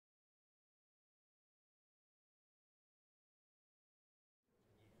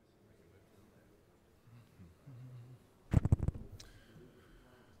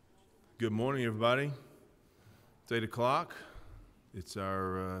Good morning, everybody. It's 8 o'clock. It's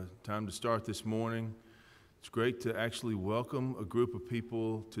our time to start this morning. It's great to actually welcome a group of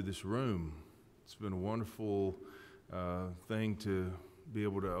people to this room. It's been a wonderful thing to be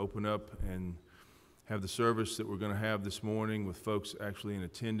able to open up and have the service that we're going to have this morning with folks actually in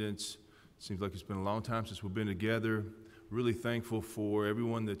attendance. It seems like it's been a long time since we've been together. Really thankful for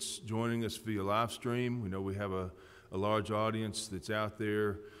everyone that's joining us via live stream. We know we have a large audience that's out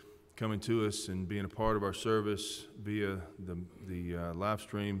there coming to us and being a part of our service via the live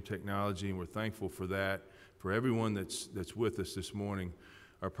stream technology, and we're thankful for that. For everyone that's with us this morning,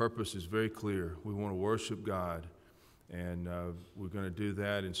 our purpose is very clear. We want to worship God, and we're going to do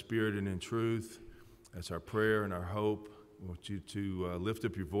that in spirit and in truth. That's our prayer and our hope. I want you to lift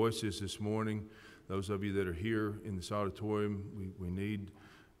up your voices this morning. Those of you that are here in this auditorium, we need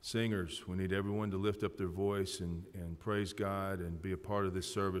singers. We need everyone to lift up their voice and praise God and be a part of this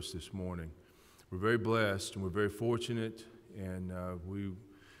service this morning. We're very blessed and we're very fortunate, and we're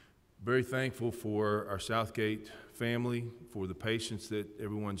very thankful for our Southgate family, for the patience that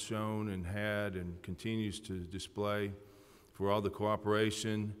everyone's shown and had and continues to display, for all the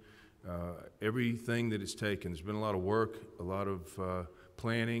cooperation, everything that it's taken. There's been a lot of work, a lot of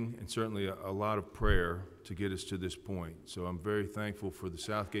planning, and certainly a lot of prayer to get us to this point. So I'm very thankful for the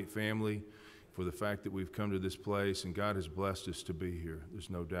Southgate family, for the fact that we've come to this place, and God has blessed us to be here. There's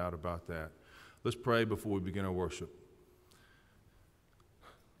no doubt about that. Let's pray before we begin our worship.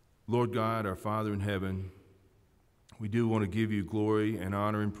 Lord God, our Father in heaven, we do want to give you glory and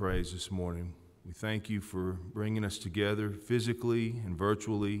honor and praise this morning. We thank you for bringing us together physically and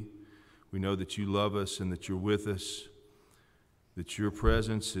virtually. We know that you love us and that you're with us, that your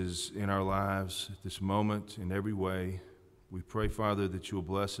presence is in our lives at this moment in every way. We pray, Father, that you will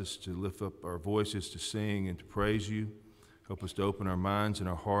bless us to lift up our voices to sing and to praise you. Help us to open our minds and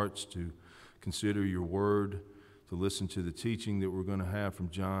our hearts to consider your word, to listen to the teaching that we're going to have from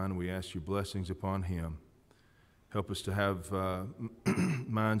John. We ask your blessings upon him. Help us to have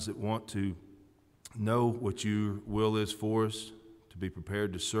minds that want to know what your will is for us, to be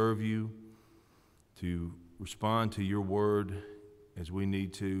prepared to serve you, to respond to your word as we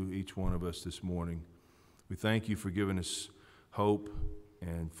need to, each one of us this morning. We thank you for giving us hope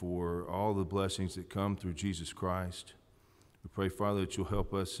and for all the blessings that come through Jesus Christ. We pray, Father, that you'll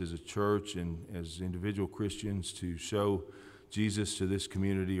help us as a church and as individual Christians to show Jesus to this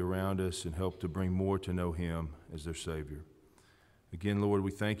community around us and help to bring more to know him as their Savior. Again, Lord,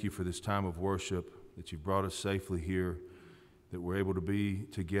 we thank you for this time of worship, that you've brought us safely here, that we're able to be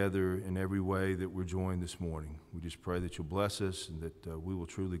together in every way that we're joined this morning. We just pray that you'll bless us and that we will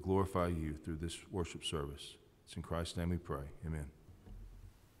truly glorify you through this worship service. It's in Christ's name we pray. Amen.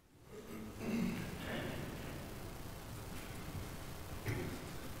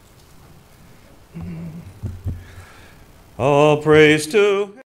 All praise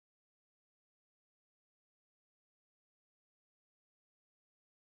to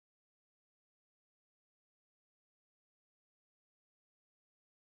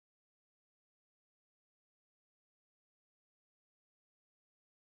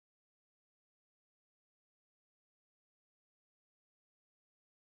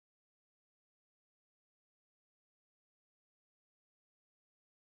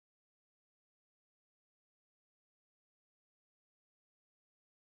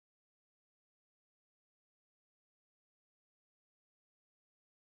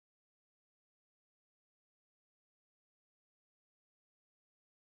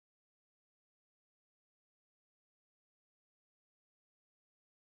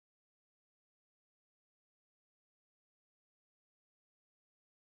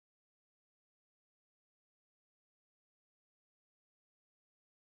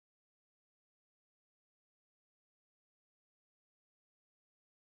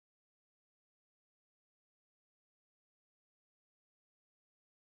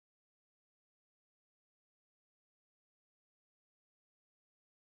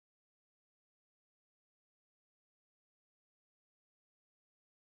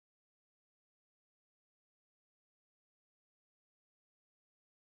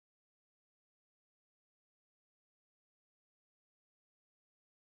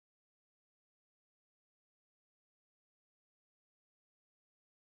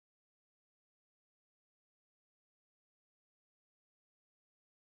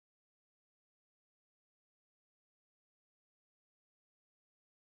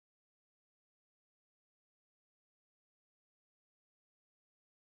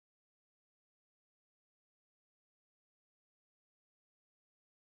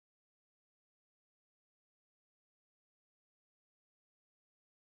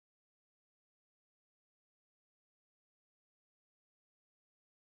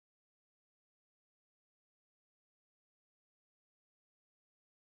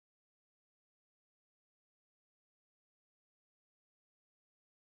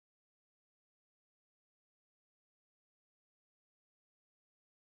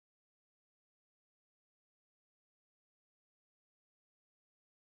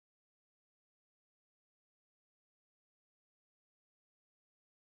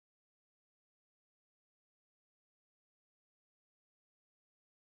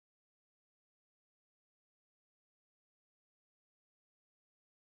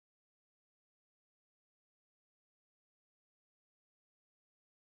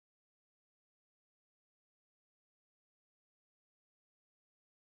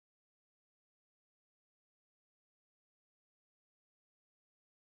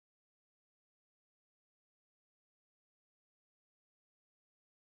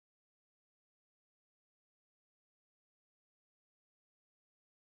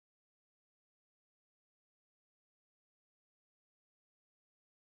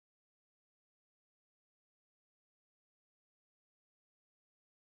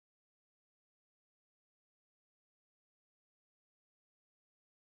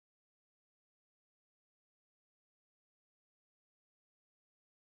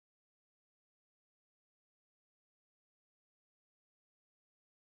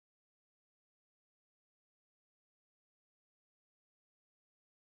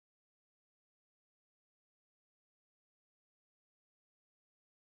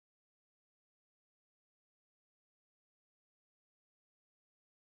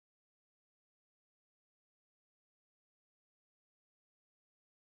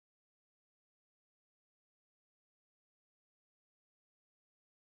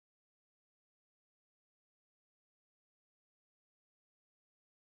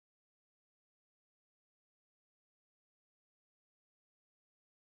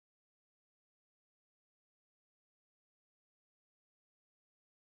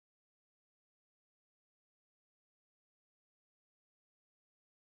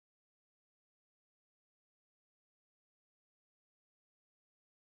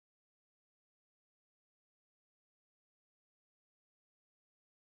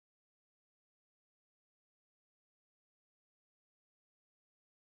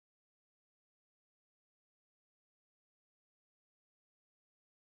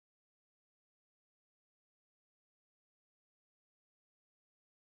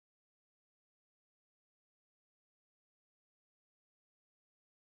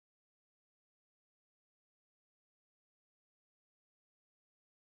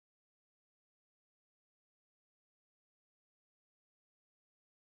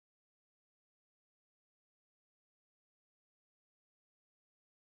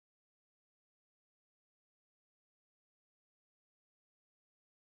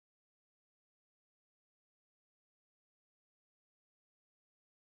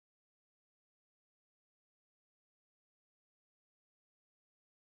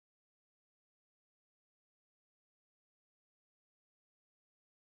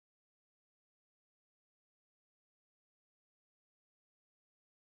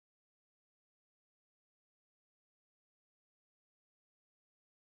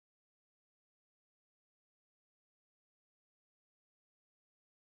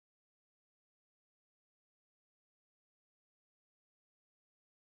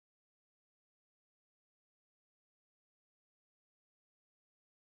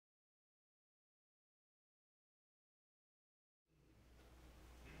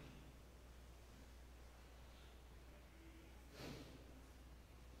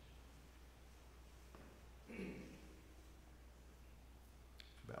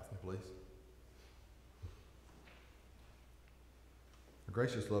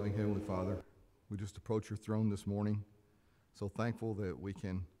Gracious, loving Heavenly Father, we just approach your throne this morning, so thankful that we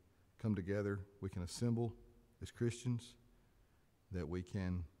can come together, we can assemble as Christians, that we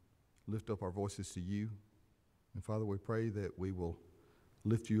can lift up our voices to you. And Father, we pray that we will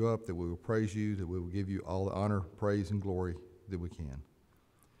lift you up, that we will praise you, that we will give you all the honor, praise, and glory that we can.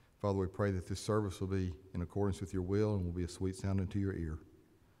 Father, we pray that this service will be in accordance with your will and will be a sweet sound into your ear.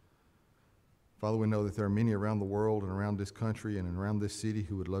 Father, we know that there are many around the world and around this country and around this city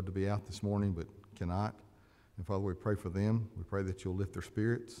who would love to be out this morning but cannot. And Father, we pray for them. We pray that you'll lift their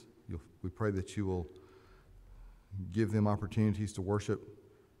spirits. We pray that you will give them opportunities to worship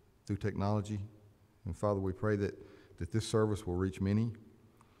through technology. And Father, we pray that this service will reach many.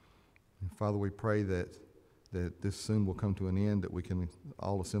 And Father, we pray that this soon will come to an end, that we can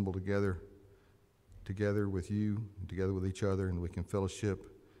all assemble together with you, and together with each other, and we can fellowship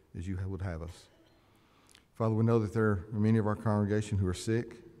as you would have us. Father, we know that there are many of our congregation who are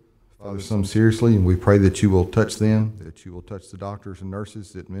sick, Father, some seriously, and we pray that you will touch them, that you will touch the doctors and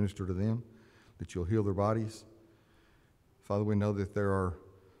nurses that minister to them, that you'll heal their bodies. Father, we know that there are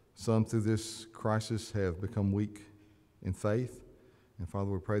some through this crisis have become weak in faith, and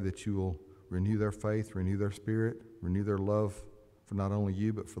Father, we pray that you will renew their faith, renew their spirit, renew their love for not only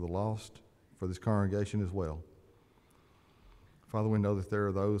you but for the lost, for this congregation as well. Father, we know that there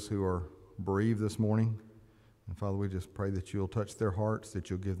are those who are bereaved this morning. And Father, we just pray that you'll touch their hearts, that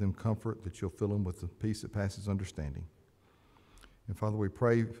you'll give them comfort, that you'll fill them with the peace that passes understanding. And Father, we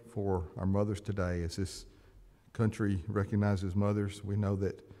pray for our mothers today. As this country recognizes mothers, we know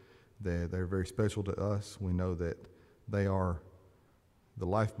that they're very special to us. We know that they are the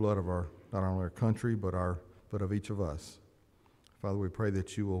lifeblood of not only our country, but of each of us. Father, we pray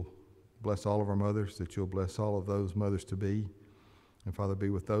that you will bless all of our mothers, that you'll bless all of those mothers to be. And Father, be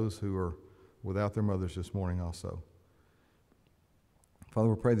with those who are without their mothers this morning also. Father,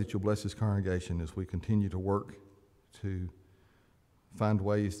 we pray that you'll bless this congregation as we continue to work to find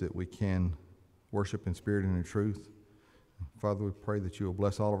ways that we can worship in spirit and in truth. Father, we pray that you'll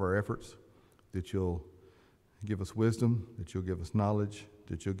bless all of our efforts, that you'll give us wisdom, that you'll give us knowledge,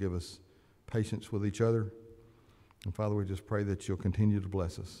 that you'll give us patience with each other. And Father, we just pray that you'll continue to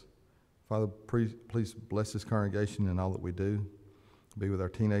bless us. Father, please bless this congregation in all that we do. Be with our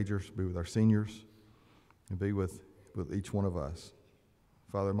teenagers, be with our seniors, and be with each one of us.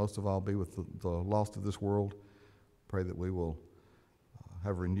 Father, most of all, be with the lost of this world. Pray that we will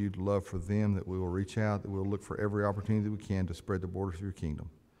have renewed love for them, that we will reach out, that we will look for every opportunity that we can to spread the borders of your kingdom.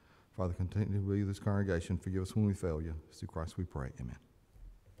 Father, continue to be with this congregation. Forgive us when we fail you. Through Christ we pray. Amen.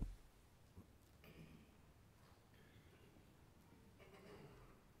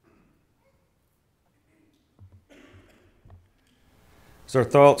 As our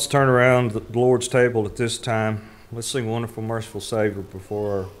thoughts turn around the Lord's table at this time, let's sing Wonderful, Merciful Savior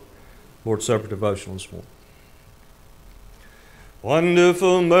before our Lord's Supper devotional this morning.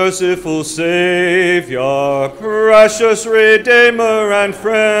 Wonderful, merciful Savior, precious Redeemer and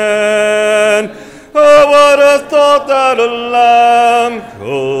friend, oh, what a thought that a lamb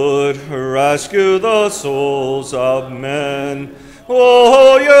could rescue the souls of men.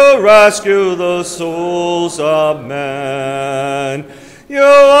 Oh, you rescue the souls of men. You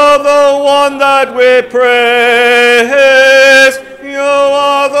are the one that we praise. You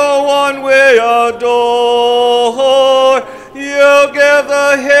are the one we adore. You give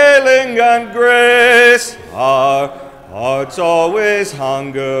the healing and grace our hearts always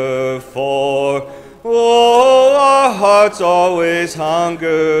hunger for. Oh, our hearts always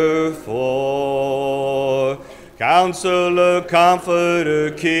hunger for. Counselor,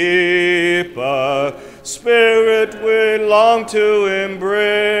 Comforter, Keeper, Spirit we long to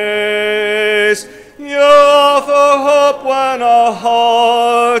embrace. You offer hope when our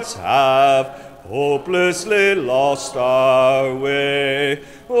hearts have hopelessly lost our way.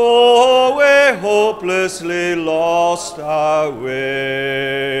 Oh, we hopelessly lost our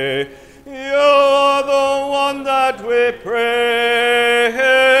way. You are the one that we praise.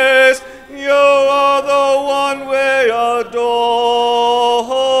 You are the one we adore.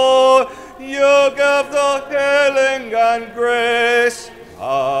 You give the healing and grace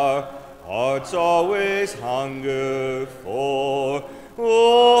our hearts always hunger for.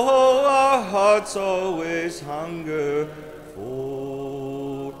 Oh, our hearts always hunger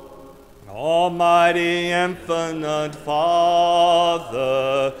for. Almighty, infinite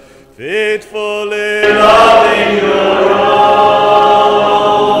Father, faithfully loving your own,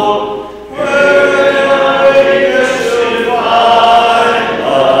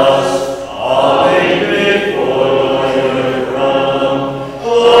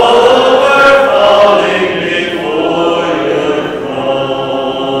 Before your throne.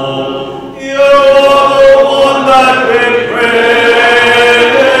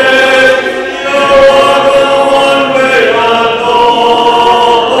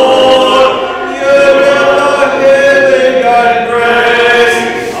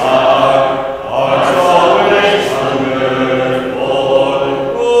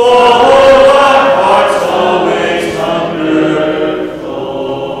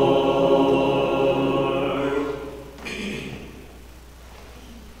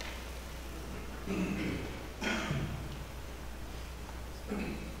 Good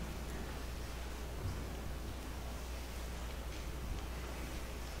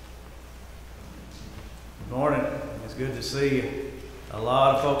morning. It's good to see a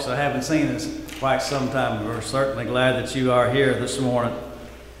lot of folks I haven't seen in quite some time. We're certainly glad that you are here this morning.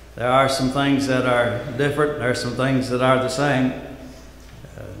 There are some things that are different. There are some things that are the same.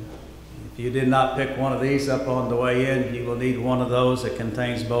 If you did not pick one of these up on the way in, you will need one of those that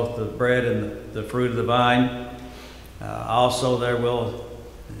contains both the bread and the fruit of the vine. Also, there will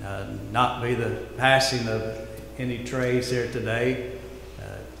not be the passing of any trays here today.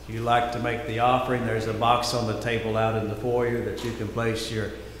 If you like to make the offering, there's a box on the table out in the foyer that you can place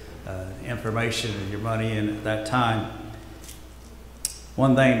your information and your money in at that time.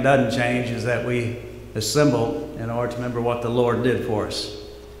 One thing that doesn't change is that we assemble in order to remember what the Lord did for us.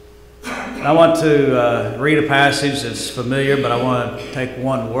 And I want to read a passage that's familiar, but I want to take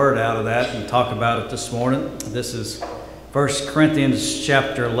one word out of that and talk about it this morning. This is 1 Corinthians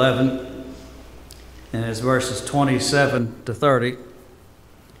chapter 11, and it's verses 27 to 30.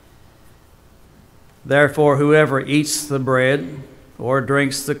 Therefore, whoever eats the bread or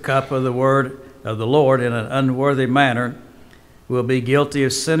drinks the cup of the word of the Lord in an unworthy manner will be guilty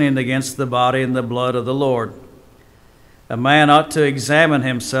of sinning against the body and the blood of the Lord. A man ought to examine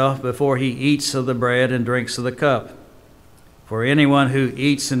himself before he eats of the bread and drinks of the cup. For anyone who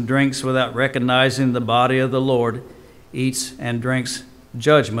eats and drinks without recognizing the body of the Lord eats and drinks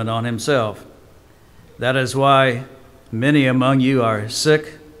judgment on himself. That is why many among you are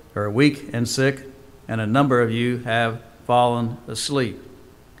sick, or weak and sick, and a number of you have fallen asleep.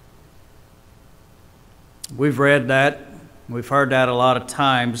 We've read that. We've heard that a lot of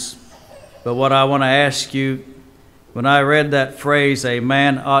times. But what I want to ask you, when I read that phrase, a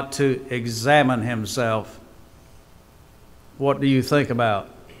man ought to examine himself, what do you think about?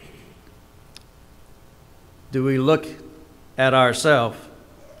 Do we look at ourselves?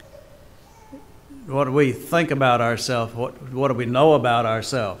 What do we think about ourselves? What do we know about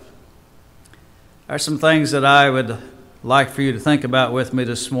ourselves? There are some things that I would like for you to think about with me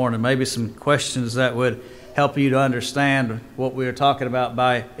this morning, maybe some questions that would help you to understand what we are talking about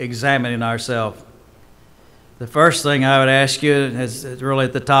by examining ourselves. The first thing I would ask you is really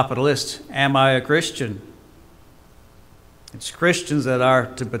at the top of the list: am I a Christian? It's Christians that are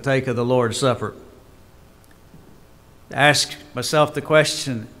to partake of the Lord's Supper. Ask myself the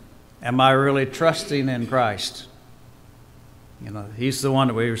question, am I really trusting in Christ? You know, He's the one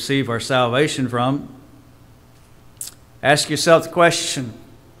that we receive our salvation from. Ask yourself the question,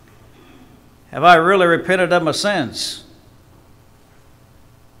 have I really repented of my sins?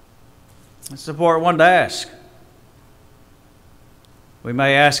 It's an important one to ask. We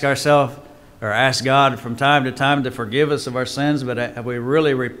may ask ourselves, or ask God from time to time to forgive us of our sins, but have we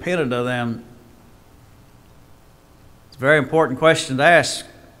really repented of them? It's a very important question to ask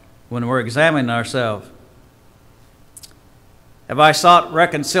when we're examining ourselves. Have I sought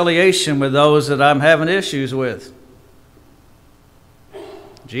reconciliation with those that I'm having issues with?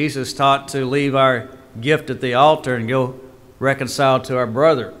 Jesus taught to leave our gift at the altar and go reconcile to our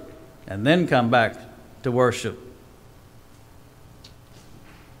brother and then come back to worship.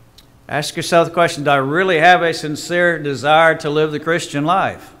 Ask yourself the question, do I really have a sincere desire to live the Christian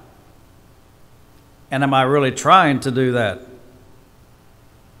life? And am I really trying to do that?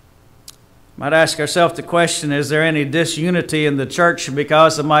 Might ask ourselves the question, is there any disunity in the church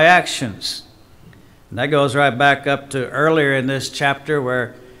because of my actions? And that goes right back up to earlier in this chapter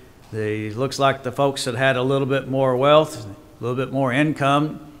where it looks like the folks that had a little bit more wealth, a little bit more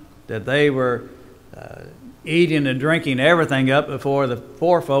income, that they were eating and drinking everything up before the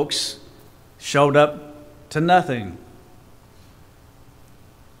poor folks showed up to nothing.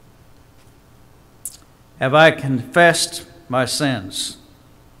 Have I confessed my sins?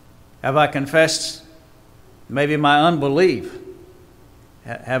 Have I confessed maybe my unbelief?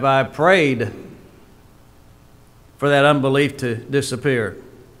 Have I prayed for that unbelief to disappear?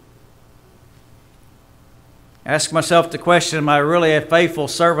 Ask myself the question, am I really a faithful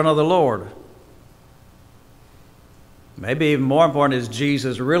servant of the Lord? Maybe even more important, is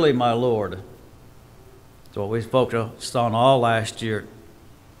Jesus really my Lord? That's what we focused on all last year.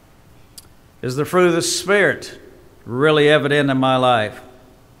 Is the fruit of the Spirit really evident in my life?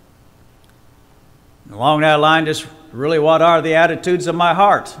 Along that line, just really what are the attitudes of my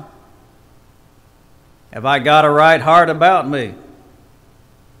heart? Have I got a right heart about me?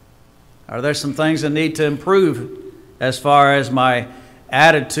 Are there some things that need to improve as far as my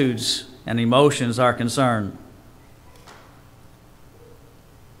attitudes and emotions are concerned?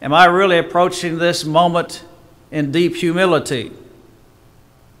 Am I really approaching this moment in deep humility?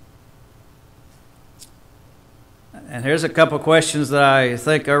 And here's a couple questions that I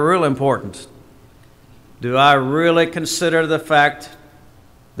think are real important. Do I really consider the fact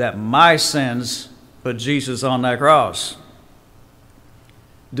that my sins put Jesus on that cross?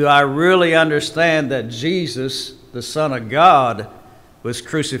 Do I really understand that Jesus, the Son of God, was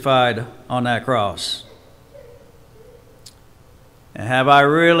crucified on that cross? And have I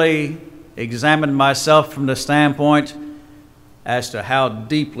really examined myself from the standpoint as to how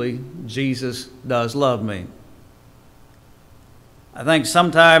deeply Jesus does love me? I think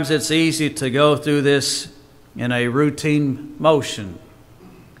sometimes it's easy to go through this in a routine motion,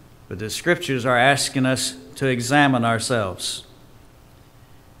 but the Scriptures are asking us to examine ourselves.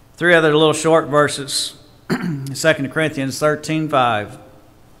 3 other little short verses. 2 Corinthians 13:5.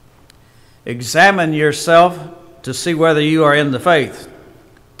 Examine yourself to see whether you are in the faith.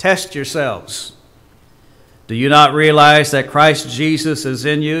 Test yourselves. Do you not realize that Christ Jesus is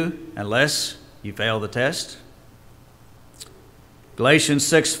in you unless you fail the test? Galatians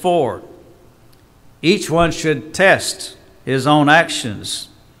 6:4. Each one should test his own actions.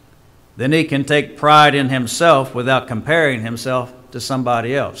 Then he can take pride in himself without comparing himself to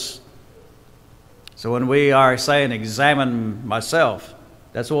somebody else. So when we are saying examine myself,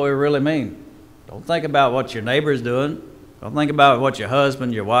 that's what we really mean. Don't think about what your neighbor's doing. Don't think about what your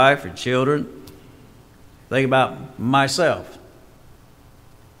husband, your wife, your children. Think about myself.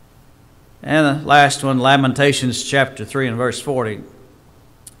 And the last one, Lamentations chapter 3 and verse 40.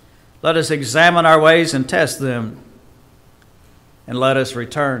 Let us examine our ways and test them, and let us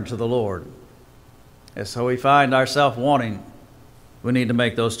return to the Lord. And so we find ourselves wanting, we need to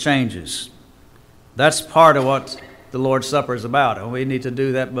make those changes. That's part of what the Lord's Supper is about, and we need to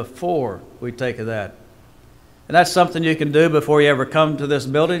do that before we take of that. And that's something you can do before you ever come to this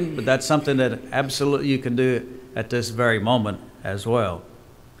building, but that's something that absolutely you can do at this very moment as well.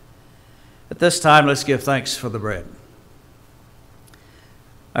 At this time, let's give thanks for the bread.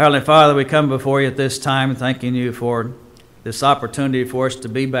 Our Heavenly Father, we come before you at this time thanking you for this opportunity for us to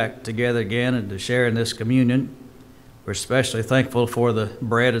be back together again and to share in this communion. We're especially thankful for the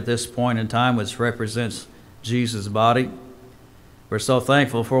bread at this point in time, which represents Jesus' body. We're so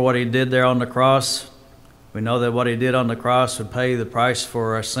thankful for what he did there on the cross. We know that what he did on the cross would pay the price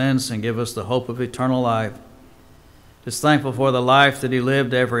for our sins and give us the hope of eternal life. Just thankful for the life that he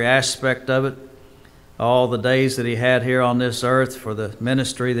lived, every aspect of it, all the days that he had here on this earth, for the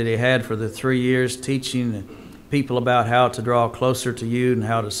ministry that he had for the 3 years, teaching people about how to draw closer to you and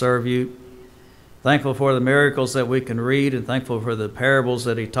how to serve you. Thankful for the miracles that we can read, and thankful for the parables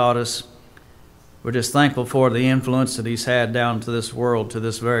that he taught us. We're just thankful for the influence that he's had down to this world to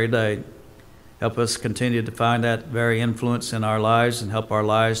this very day. Help us continue to find that very influence in our lives and help our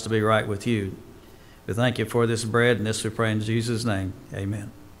lives to be right with you. We thank you for this bread, and this we pray in Jesus' name.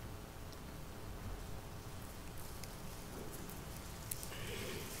 Amen.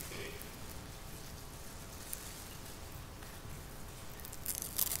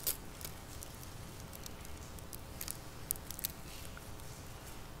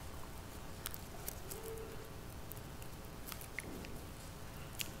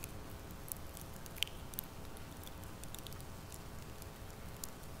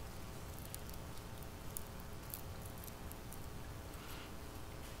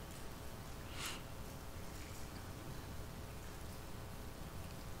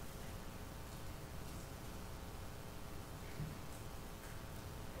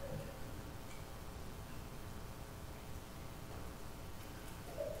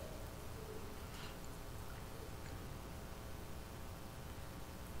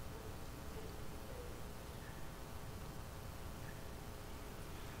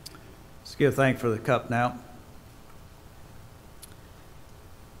 Let's give thanks for the cup now.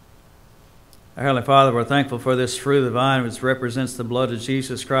 Our Heavenly Father, we're thankful for this fruit of the vine, which represents the blood of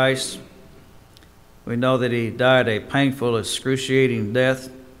Jesus Christ. We know that he died a painful, excruciating death,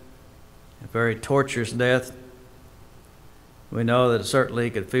 a very torturous death. We know that certainly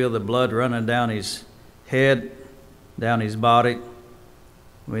he could feel the blood running down his head, down his body.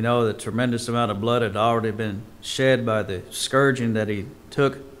 We know the tremendous amount of blood had already been shed by the scourging that he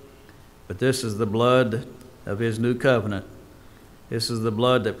took. But this is the blood of his new covenant. This is the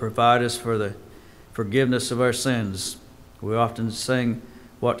blood that provides us for the forgiveness of our sins. We often sing,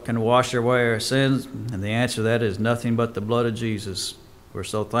 what can wash away our sins? And the answer to that is nothing but the blood of Jesus. We're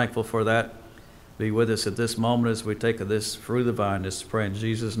so thankful for that. Be with us at this moment as we take of this fruit of the vine. Just pray in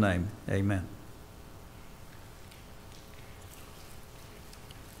Jesus' name. Amen.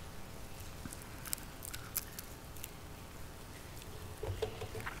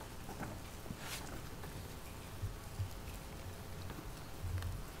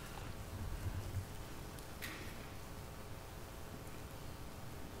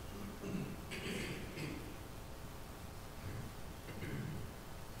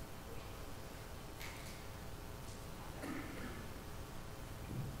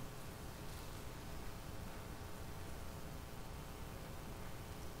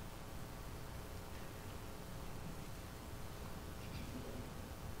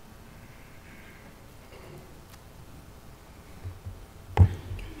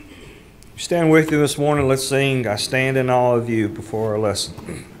 Stand with you this morning. Let's sing I Stand in Awe of You before our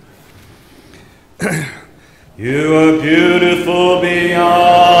lesson. You are beautiful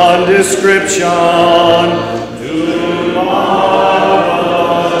beyond description, too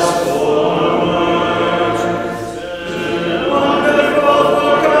marvelous for words, too wonderful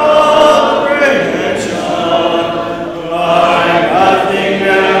for comprehension, like nothing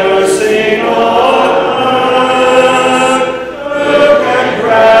ever seen or heard. Who can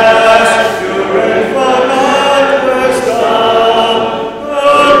grasp your infinite wisdom? Who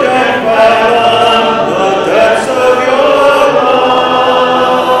can fathom the depths of your love?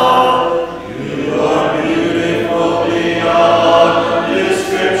 You are beautiful beyond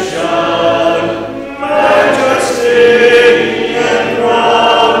description, majesty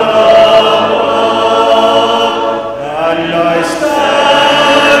enthroned above. And I stand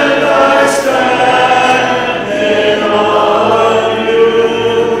in awe of you.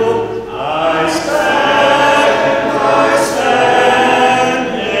 I stand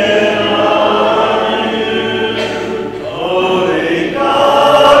in awe of you. Holy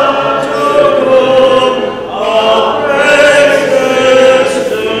God, to whom all praise is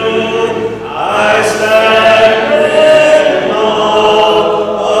due, I stand in awe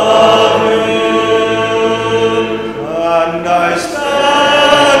of you. And I stand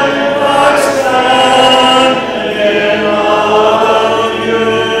in awe of you.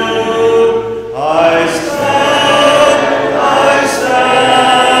 I stand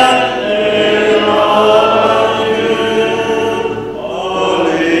in awe of you.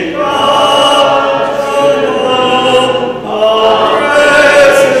 Holy God, to whom all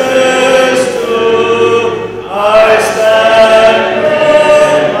praise is due, I stand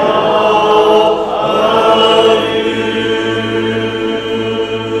in awe of you.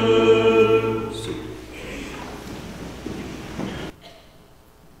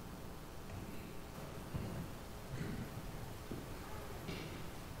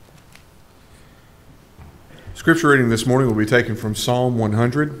 Scripture reading this morning will be taken from Psalm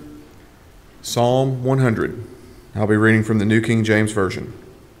 100. Psalm 100. I'll be reading from the New King James Version.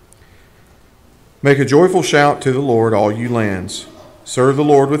 Make a joyful shout to the Lord, all you lands. Serve the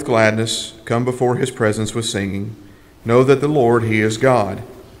Lord with gladness. Come before his presence with singing. Know that the Lord, he is God.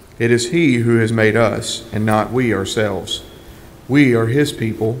 It is he who has made us, and not we ourselves. We are his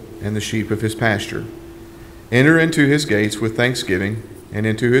people and the sheep of his pasture. Enter into his gates with thanksgiving, and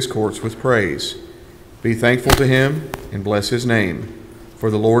into his courts with praise. Be thankful to him and bless his name. For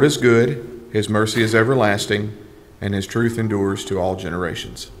the Lord is good, his mercy is everlasting, and his truth endures to all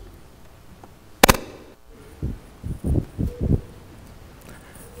generations.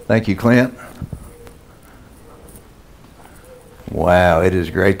 Thank you, Clint. Wow, it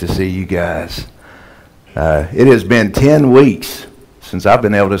is great to see you guys. It has been 10 weeks since I've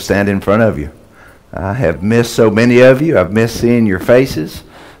been able to stand in front of you. I have missed so many of you. I've missed seeing your faces.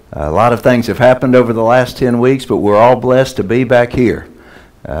 A lot of things have happened over the last 10 weeks, but we're all blessed to be back here.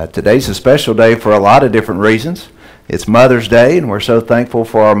 Today's a special day for a lot of different reasons. It's Mother's Day, and we're so thankful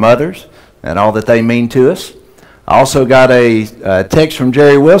for our mothers and all that they mean to us. I also got a text from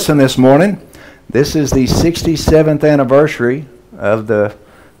Jerry Wilson this morning. This is the 67th anniversary of the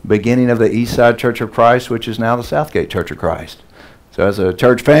beginning of the Eastside Church of Christ, which is now the Southgate Church of Christ. So as a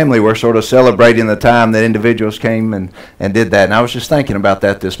church family, we're sort of celebrating the time that individuals came and did that. And I was just thinking about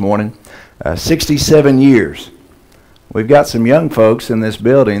that this morning. 67 years. We've got some young folks in this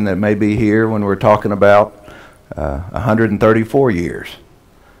building that may be here when we're talking about 134 years.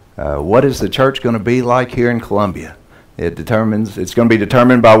 What is the church going to be like here in Columbia? It's going to be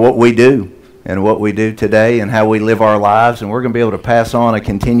determined by what we do and what we do today and how we live our lives. And we're going to be able to pass on a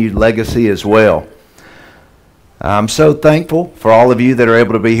continued legacy as well. I'm so thankful for all of you that are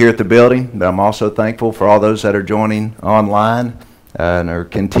able to be here at the building, but I'm also thankful for all those that are joining online and are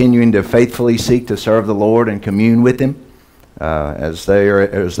continuing to faithfully seek to serve the Lord and commune with Him as they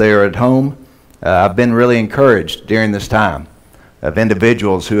are at home. I've been really encouraged during this time of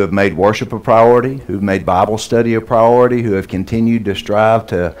individuals who have made worship a priority, who've made Bible study a priority, who have continued to strive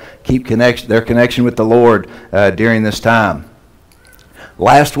to keep their connection with the Lord during this time.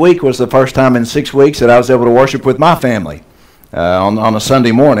 Last week was the first time in 6 weeks that I was able to worship with my family on a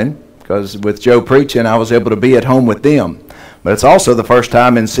Sunday morning, because with Joe preaching, I was able to be at home with them. But it's also the first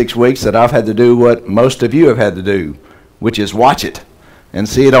time in 6 weeks that I've had to do what most of you have had to do, which is watch it and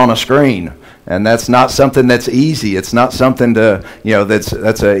see it on a screen. And that's not something that's easy. It's not something to,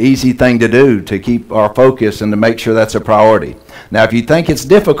 that's an easy thing to do, to keep our focus and to make sure that's a priority. Now, if you think it's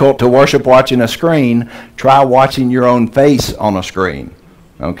difficult to worship watching a screen, try watching your own face on a screen.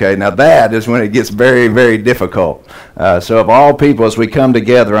 Okay, now that is when it gets very, very difficult. So of all people, as we come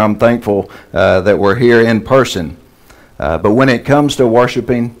together, I'm thankful that we're here in person. But when it comes to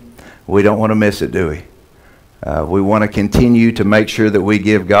worshiping, we don't want to miss it, do we? We want to continue to make sure that we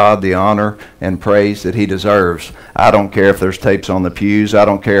give God the honor and praise that He deserves. I don't care if there's tapes on the pews. I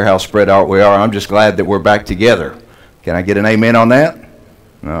don't care how spread out we are. I'm just glad that we're back together. Can I get an amen on that?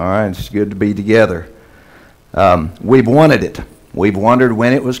 All right, it's good to be together. We've wanted it. We've wondered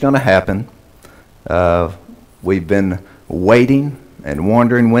when it was going to happen. We've been waiting and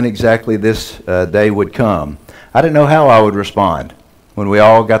wondering when exactly this day would come. I didn't know how I would respond when we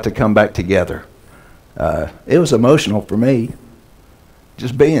all got to come back together. It was emotional for me,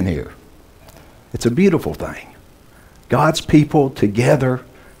 just being here. It's a beautiful thing. God's people together,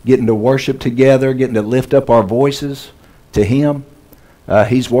 getting to worship together, getting to lift up our voices to Him.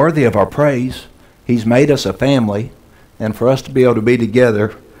 He's worthy of our praise. He's made us a family. And for us to be able to be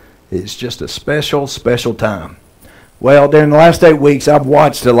together, it's just a special, special time. Well, during the last 8 weeks, I've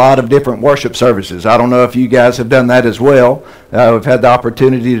watched a lot of different worship services. I don't know if you guys have done that as well. We've had the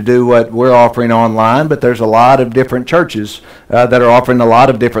opportunity to do what we're offering online, but there's a lot of different churches that are offering a lot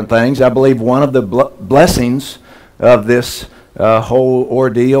of different things. I believe one of the blessings of this whole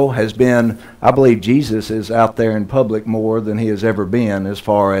ordeal has been, I believe Jesus is out there in public more than He has ever been as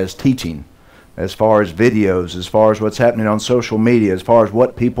far as teaching, as far as videos, as far as what's happening on social media, as far as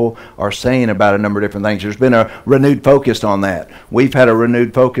what people are saying about a number of different things. There's been a renewed focus on that. We've had a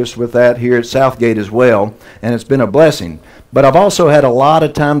renewed focus with that here at Southgate as well, and it's been a blessing. But I've also had a lot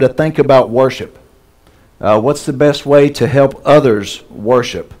of time to think about worship. What's the best way to help others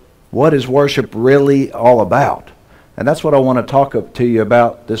worship? What is worship really all about? And that's what I want to talk to you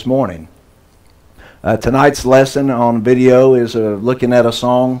about this morning. Tonight's lesson on video is looking at a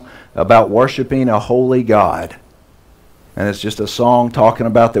song about worshiping a holy God. And it's just a song talking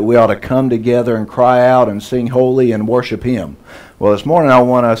about that we ought to come together and cry out and sing holy and worship Him. Well, this morning I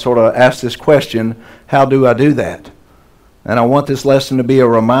want to sort of ask this question, how do I do that? And I want this lesson to be a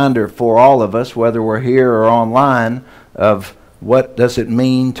reminder for all of us, whether we're here or online, of what does it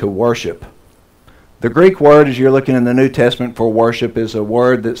mean to worship. The Greek word, as you're looking in the New Testament for worship, is a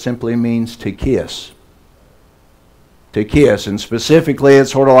word that simply means to kiss. To kiss, and specifically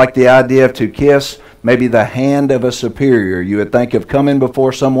it's sort of like the idea of to kiss maybe the hand of a superior. You would think of coming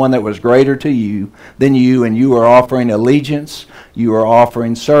before someone that was greater to you than you, and you are offering allegiance, you are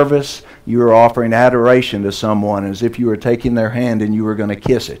offering service, you are offering adoration to someone as if you were taking their hand and you were going to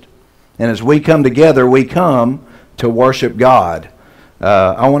kiss it. And as we come together, we come to worship God.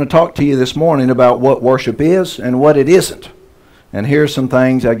 I want to talk to you this morning about what worship is and what it isn't. And here's some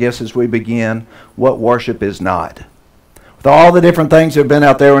things, I guess, as we begin, what worship is not. With all the different things that have been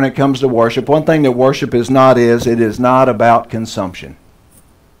out there when it comes to worship, one thing that worship is not is, it is not about consumption.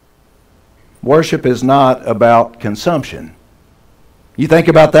 Worship is not about consumption. You think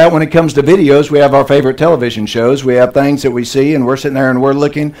about that when it comes to videos. We have our favorite television shows. We have things that we see, and we're sitting there and we're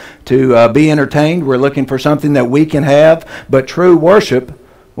looking to be entertained. We're looking for something that we can have. But true worship,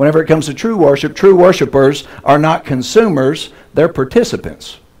 whenever it comes to true worshipers are not consumers, they're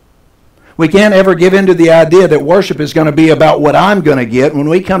participants. We can't ever give in to the idea that worship is going to be about what I'm going to get. When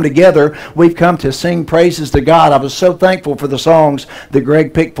we come together, we've come to sing praises to God. I was so thankful for the songs that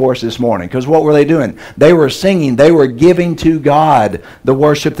Greg picked for us this morning, because what were they doing? They were singing. They were giving to God the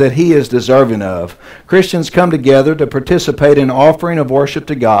worship that He is deserving of. Christians come together to participate in offering of worship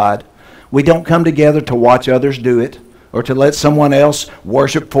to God. We don't come together to watch others do it, or to let someone else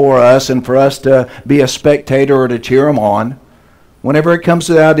worship for us and for us to be a spectator or to cheer them on. Whenever it comes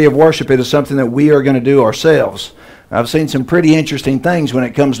to the idea of worship, it is something that we are going to do ourselves. I've seen some pretty interesting things when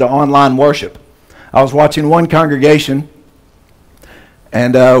it comes to online worship. I was watching one congregation,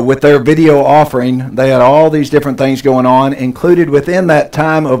 and with their video offering, they had all these different things going on. Included within that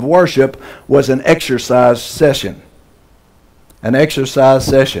time of worship was an exercise session. An exercise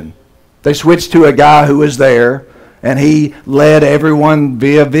session. They switched to a guy who was there, and he led everyone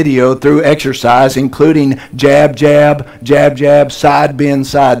via video through exercise, including jab, jab, jab, jab, side bend,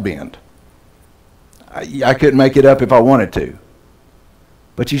 side bend. I couldn't make it up if I wanted to.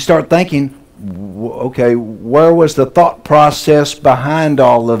 But you start thinking, okay, where was the thought process behind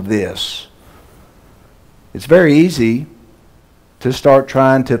all of this? It's very easy to start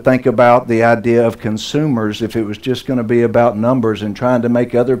trying to think about the idea of consumers if it was just going to be about numbers and trying to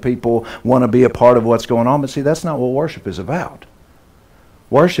make other people want to be a part of what's going on. But see, that's not what worship is about.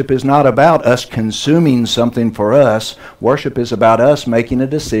 Worship is not about us consuming something for us. Worship is about us making a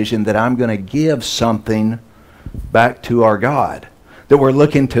decision that I'm going to give something back to our God, that we're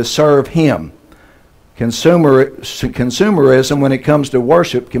looking to serve Him. Consumerism, when it comes to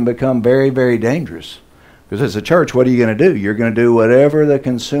worship, can become very, very dangerous. Because as a church, what are you going to do? You're going to do whatever the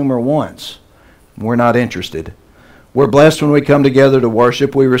consumer wants. We're not interested. We're blessed when we come together to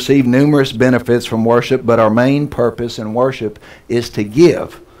worship. We receive numerous benefits from worship, but our main purpose in worship is to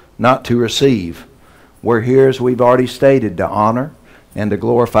give, not to receive. We're here, as we've already stated, to honor and to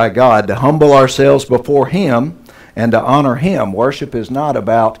glorify God, to humble ourselves before Him and to honor Him. Worship is not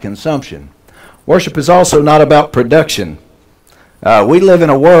about consumption. Worship is also not about production. We live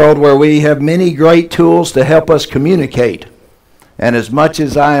in a world where we have many great tools to help us communicate. And as much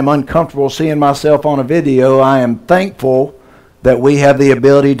as I am uncomfortable seeing myself on a video, I am thankful that we have the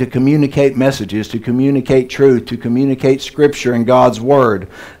ability to communicate messages, to communicate truth, to communicate Scripture and God's Word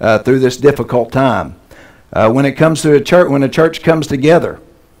through this difficult time. When it comes to a church, when a church comes together,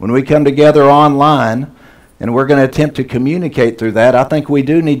 when we come together online, and we're going to attempt to communicate through that, I think we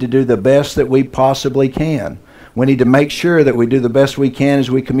do need to do the best that we possibly can. We need to make sure that we do the best we can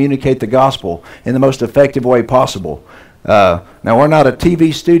as we communicate the gospel in the most effective way possible. Now, we're not a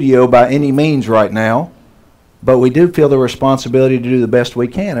TV studio by any means right now, but we do feel the responsibility to do the best we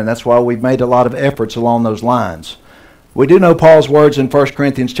can, and that's why we've made a lot of efforts along those lines. We do know Paul's words in 1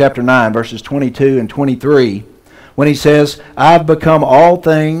 Corinthians chapter 9, verses 22 and 23, when he says, "I've become all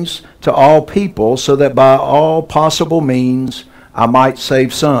things to all people, so that by all possible means I might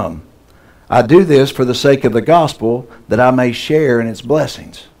save some. I do this for the sake of the gospel, that I may share in its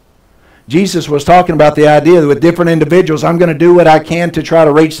blessings." Jesus was talking about the idea that with different individuals, I'm going to do what I can to try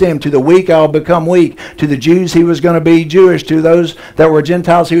to reach them. To the weak, I'll become weak. To the Jews, he was going to be Jewish. To those that were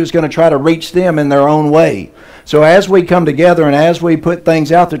Gentiles, he was going to try to reach them in their own way. So as we come together and as we put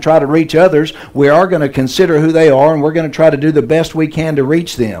things out to try to reach others, we are going to consider who they are, and we're going to try to do the best we can to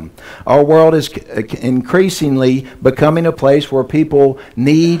reach them. Our world is increasingly becoming a place where people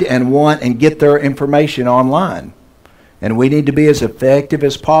need and want and get their information online. And we need to be as effective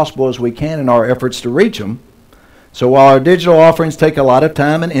as possible as we can in our efforts to reach them. So while our digital offerings take a lot of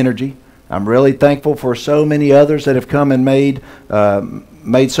time and energy, I'm really thankful for so many others that have come and made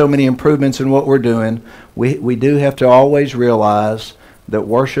so many improvements in what we're doing. We do have to always realize that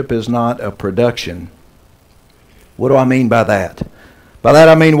worship is not a production. What do I mean by that? By that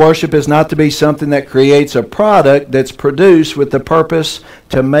I mean worship is not to be something that creates a product that's produced with the purpose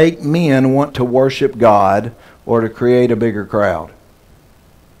to make men want to worship God or to create a bigger crowd.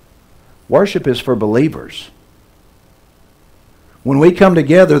 Worship is for believers. When we come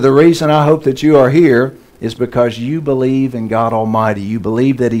together, the reason I hope that you are here is because you believe in God Almighty. You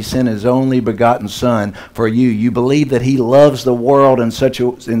believe that He sent His only begotten Son for you. You believe that He loves the world in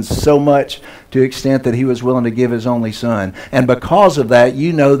so much to the extent that He was willing to give His only Son. And because of that,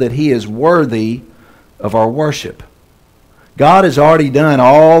 you know that He is worthy of our worship. God has already done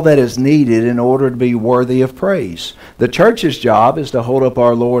all that is needed in order to be worthy of praise. The church's job is to hold up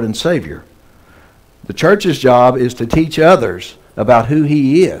our Lord and Savior. The church's job is to teach others about who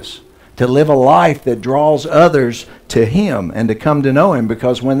He is, to live a life that draws others to Him and to come to know Him,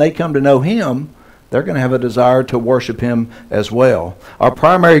 because when they come to know Him, they're going to have a desire to worship Him as well. Our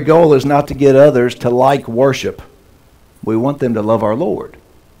primary goal is not to get others to like worship. We want them to love our Lord.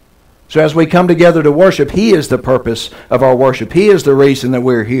 So as we come together to worship, He is the purpose of our worship. He is the reason that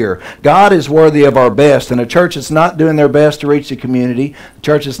we're here. God is worthy of our best, and a church that's not doing their best to reach the community, a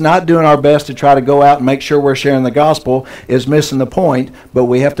church that's not doing our best to try to go out and make sure we're sharing the gospel is missing the point. But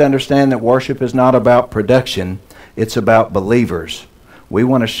we have to understand that worship is not about production. It's about believers. We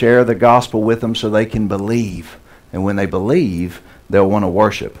want to share the gospel with them so they can believe. And when they believe, they'll want to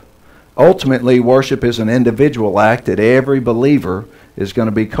worship. Ultimately, worship is an individual act that every believer is going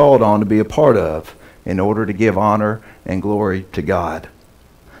to be called on to be a part of in order to give honor and glory to God.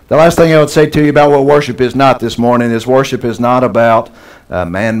 The last thing I would say to you about what worship is not this morning is worship is not about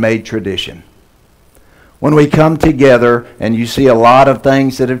man-made tradition. When we come together and you see a lot of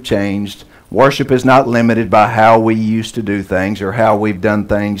things that have changed, worship is not limited by how we used to do things or how we've done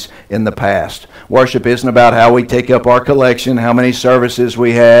things in the past. Worship isn't about how we take up our collection, how many services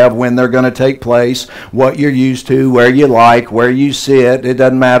we have, when they're going to take place, what you're used to, where you like, where you sit. It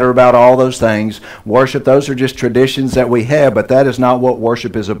doesn't matter about all those things. Worship, those are just traditions that we have, but that is not what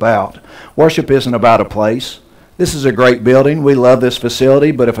worship is about. Worship isn't about a place. This is a great building. We love this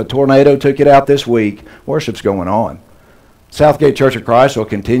facility, but if a tornado took it out this week, worship's going on. Southgate Church of Christ will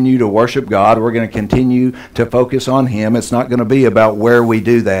continue to worship God. We're going to continue to focus on Him. It's not going to be about where we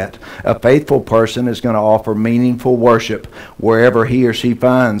do that. A faithful person is going to offer meaningful worship wherever he or she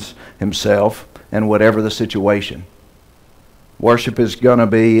finds himself and whatever the situation. Worship is going to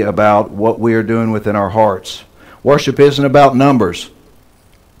be about what we are doing within our hearts. Worship isn't about numbers.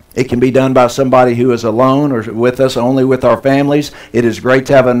 It can be done by somebody who is alone or with us only with our families. It is great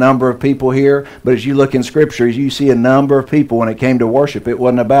to have a number of people here, but as you look in Scripture, you see a number of people when it came to worship. It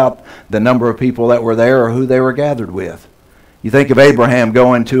wasn't about the number of people that were there or who they were gathered with. You think of Abraham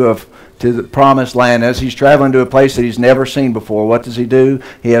going to the promised land. As he's traveling to a place that he's never seen before, what does he do?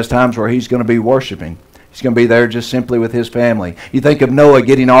 He has times where he's going to be worshiping. He's going to be there just simply with his family. You think of Noah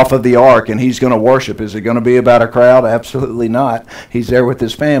getting off of the ark and he's going to worship. Is it going to be about a crowd? Absolutely not. He's there with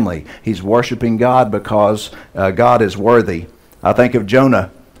his family. He's worshiping God because God is worthy. I think of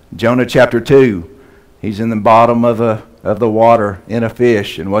Jonah. Jonah chapter 2. He's in the bottom of the water in a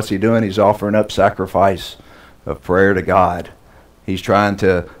fish. And what's he doing? He's offering up sacrifice of prayer to God. He's trying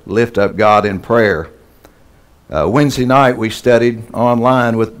to lift up God in prayer. Wednesday night we studied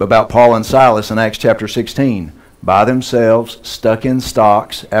online about Paul and Silas in Acts chapter 16. By themselves, stuck in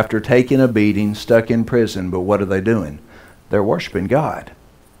stocks, after taking a beating, stuck in prison. But what are they doing? They're worshiping God.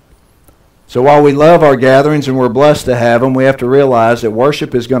 So while we love our gatherings and we're blessed to have them, we have to realize that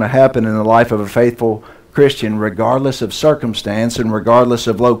worship is going to happen in the life of a faithful Christian regardless of circumstance and regardless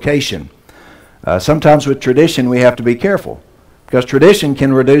of location. Sometimes with tradition we have to be careful, because tradition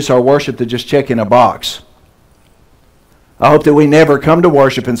can reduce our worship to just checking a box. I hope that we never come to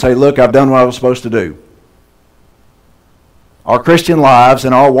worship and say, look, I've done what I was supposed to do. Our Christian lives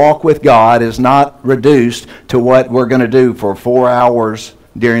and our walk with God is not reduced to what we're going to do for 4 hours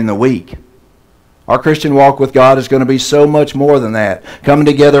during the week. Our Christian walk with God is going to be so much more than that. Coming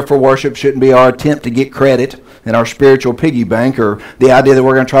together for worship shouldn't be our attempt to get credit in our spiritual piggy bank, or the idea that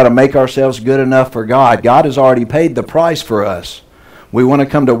we're going to try to make ourselves good enough for God. God has already paid the price for us. We want to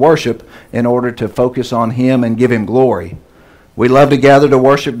come to worship in order to focus on Him and give Him glory. We love to gather to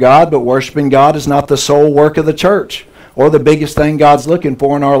worship God, but worshiping God is not the sole work of the church or the biggest thing God's looking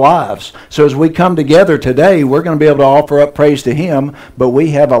for in our lives. So as we come together today, we're going to be able to offer up praise to Him, but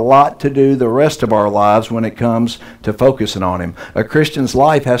we have a lot to do the rest of our lives when it comes to focusing on Him. A Christian's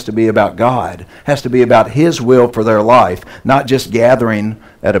life has to be about God, has to be about His will for their life, not just gathering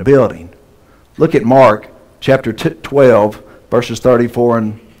at a building. Look at Mark chapter 12, verses 34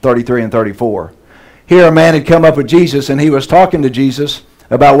 and 33 and 34. Here a man had come up with Jesus, and he was talking to Jesus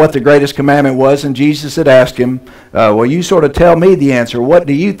about what the greatest commandment was, and Jesus had asked him, well, you sort of tell me the answer. What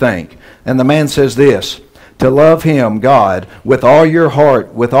do you think? And the man says this, to love Him, God, with all your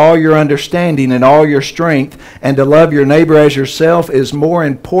heart, with all your understanding and all your strength, and to love your neighbor as yourself is more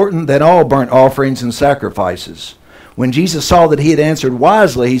important than all burnt offerings and sacrifices. When Jesus saw that he had answered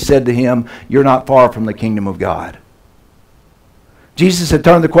wisely, He said to him, you're not far from the kingdom of God. Jesus had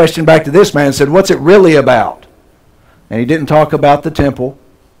turned the question back to this man and said, what's it really about? And He didn't talk about the temple.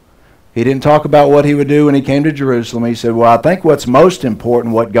 He didn't talk about what He would do when He came to Jerusalem. He said, well, I think what's most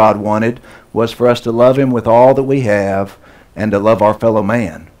important, what God wanted, was for us to love Him with all that we have and to love our fellow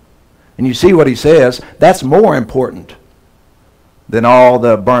man. And you see what He says, that's more important than all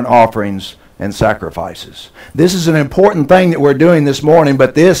the burnt offerings and sacrifices. This is an important thing that we're doing this morning,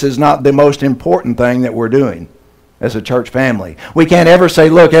 but this is not the most important thing that we're doing as a church family. We can't ever say,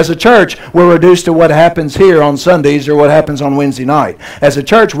 look, as a church, we're reduced to what happens here on Sundays or what happens on Wednesday night. As a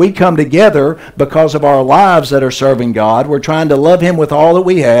church, we come together because of our lives that are serving God. We're trying to love Him with all that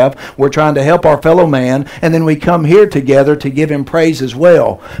we have. We're trying to help our fellow man. And then we come here together to give Him praise as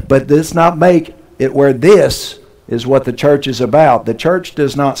well. But let's not make it where this is what the church is about. The church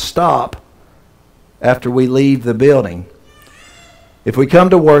does not stop after we leave the building. If we come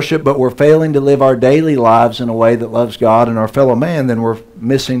to worship but we're failing to live our daily lives in a way that loves God and our fellow man, then we're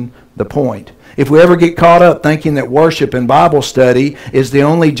missing the point. If we ever get caught up thinking that worship and Bible study is the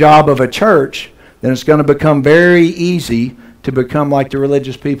only job of a church, then it's going to become very easy to become like the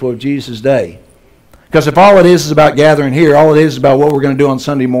religious people of Jesus' day. Because if all it is about gathering here, all it is about what we're going to do on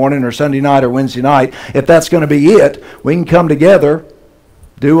Sunday morning or Sunday night or Wednesday night, if that's going to be it, we can come together,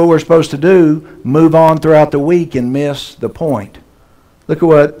 do what we're supposed to do, move on throughout the week and miss the point. Look at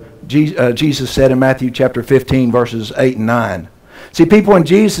what Jesus said in Matthew chapter 15, verses 8 and 9. See, people in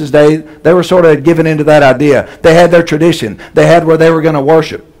Jesus' day, they were sort of given into that idea. They had their tradition. They had where they were going to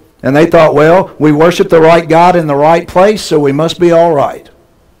worship. And they thought, well, we worship the right God in the right place, so we must be all right.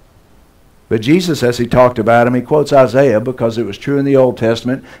 But Jesus, as He talked about Him, He quotes Isaiah because it was true in the Old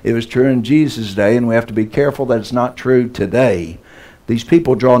Testament. It was true in Jesus' day, and we have to be careful that it's not true today. These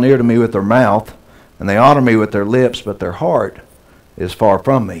people draw near to me with their mouth, and they honor me with their lips, but their heart is far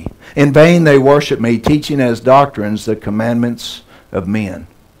from me. In vain they worship me, teaching as doctrines the commandments of men.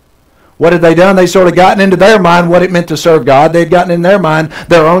 What had they done? They sort of gotten into their mind what it meant to serve God. They'd gotten in their mind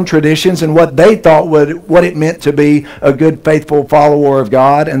their own traditions and what they thought what it meant to be a good, faithful follower of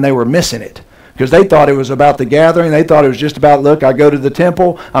God, and they were missing it. Because they thought it was about the gathering. They thought it was just about, look, I go to the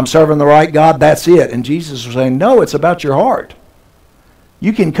temple, I'm serving the right God, that's it. And Jesus was saying, no, it's about your heart.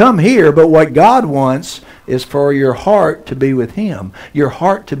 You can come here, but what God wants is for your heart to be with Him, your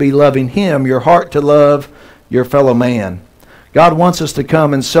heart to be loving Him, your heart to love your fellow man. God wants us to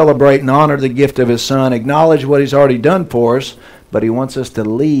come and celebrate and honor the gift of His Son, acknowledge what He's already done for us, but He wants us to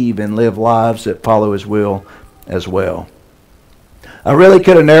leave and live lives that follow His will as well. I really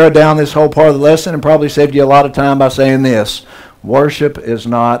could have narrowed down this whole part of the lesson and probably saved you a lot of time by saying this. Worship is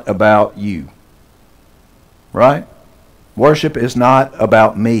not about you. Right? Worship is not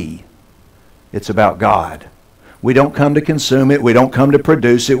about me. It's about God. We don't come to consume it. We don't come to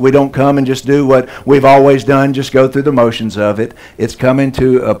produce it. We don't come and just do what we've always done, just go through the motions of it. It's coming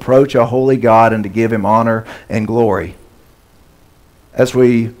to approach a holy God and to give Him honor and glory. As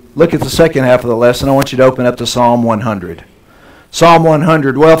we look at the second half of the lesson, I want you to open up to Psalm 100. Psalm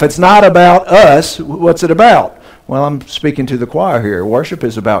 100. Well, if it's not about us, what's it about? Well, I'm speaking to the choir here. Worship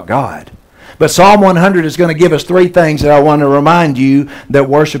is about God. But Psalm 100 is going to give us three things that I want to remind you that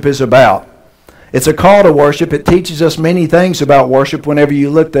worship is about. It's a call to worship. It teaches us many things about worship whenever you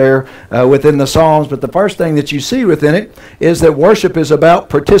look there within the Psalms. But the first thing that you see within it is that worship is about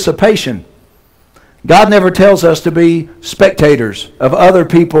participation. God never tells us to be spectators of other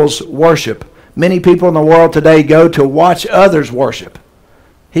people's worship. Many people in the world today go to watch others worship.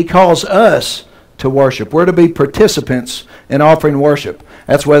 He calls us to worship. We're to be participants in offering worship.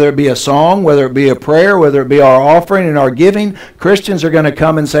 That's whether it be a song, whether it be a prayer, whether it be our offering and our giving. Christians are going to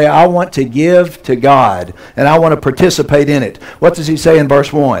come and say, I want to give to God, and I want to participate in it. What does he say in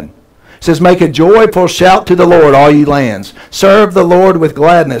verse 1? It says, make a joyful shout to the Lord, all ye lands. Serve the Lord with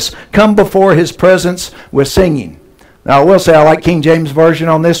gladness. Come before His presence with singing. Now, I will say I like King James Version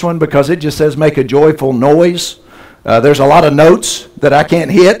on this one because it just says make a joyful noise. There's a lot of notes that I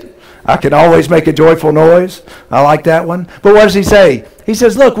can't hit. I can always make a joyful noise. I like that one. But what does he say? He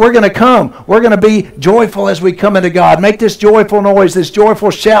says, look, we're going to come. We're going to be joyful as we come into God. Make this joyful noise, this joyful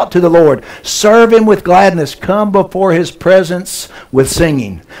shout to the Lord. Serve Him with gladness. Come before His presence with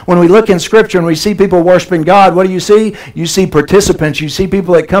singing. When we look in Scripture and we see people worshiping God, what do you see? You see participants. You see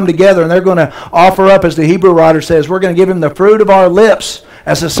people that come together and they're going to offer up, as the Hebrew writer says, we're going to give Him the fruit of our lips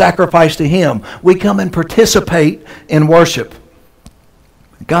as a sacrifice to Him. We come and participate in worship.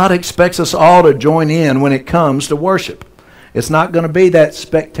 God expects us all to join in when it comes to worship. It's not going to be that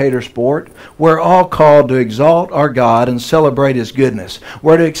spectator sport. We're all called to exalt our God and celebrate His goodness.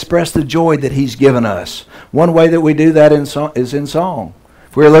 We're to express the joy that He's given us. One way that we do that is in song.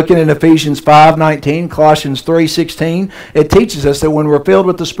 If we're looking in Ephesians 5:19, Colossians 3:16, it teaches us that when we're filled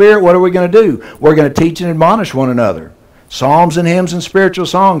with the Spirit, what are we going to do? We're going to teach and admonish one another. Psalms and hymns and spiritual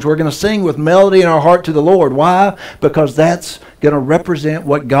songs. We're going to sing with melody in our heart to the Lord. Why? Because that's going to represent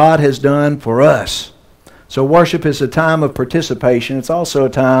what God has done for us. So worship is a time of participation. It's also a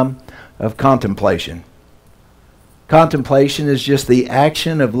time of contemplation. Contemplation is just the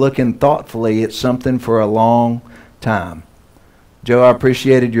action of looking thoughtfully at something for a long time. Joe, I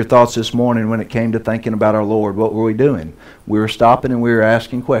appreciated your thoughts this morning when it came to thinking about our Lord. What were we doing? We were stopping and we were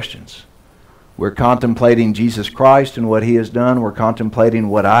asking questions. We're contemplating Jesus Christ and what He has done. We're contemplating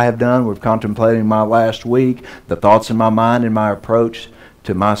what I have done. We're contemplating my last week, the thoughts in my mind and my approach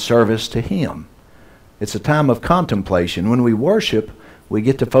to my service to Him. It's a time of contemplation. When we worship, we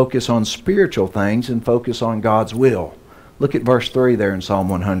get to focus on spiritual things and focus on God's will. Look at verse 3 there in Psalm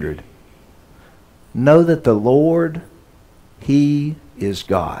 100. Know that the Lord, He is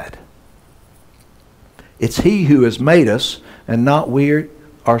God. It's He who has made us and not we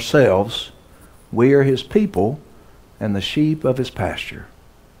ourselves. We are His people and the sheep of His pasture.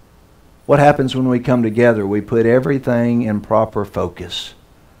 What happens when we come together? We put everything in proper focus.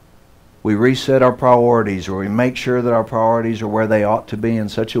 We reset our priorities, or we make sure that our priorities are where they ought to be in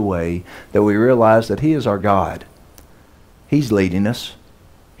such a way that we realize that He is our God. He's leading us.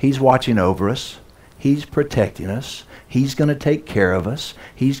 He's watching over us. He's protecting us. He's going to take care of us.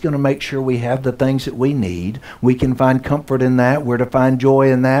 He's going to make sure we have the things that we need. We can find comfort in that. We're to find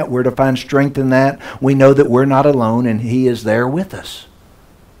joy in that. We're to find strength in that. We know that we're not alone and He is there with us.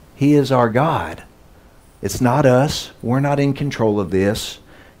 He is our God. It's not us. We're not in control of this.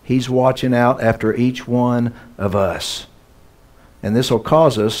 He's watching out after each one of us. And this will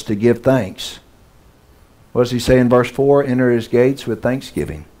cause us to give thanks. What does He say in verse 4? Enter His gates with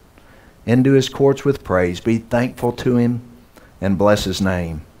thanksgiving. Into His courts with praise. Be thankful to Him and bless His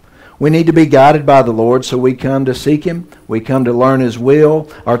name. We need to be guided by the Lord, so we come to seek Him. We come to learn His will.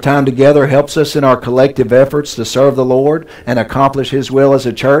 Our time together helps us in our collective efforts to serve the Lord and accomplish His will as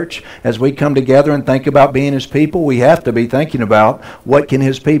a church. As we come together and think about being His people, we have to be thinking about what can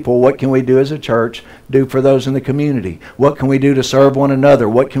His people, what can we do as a church, do for those in the community? What can we do to serve one another?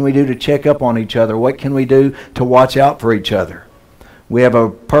 What can we do to check up on each other? What can we do to watch out for each other? We have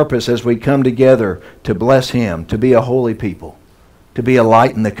a purpose as we come together to bless Him, to be a holy people, to be a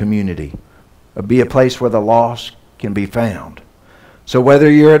light in the community, be a place where the lost can be found. So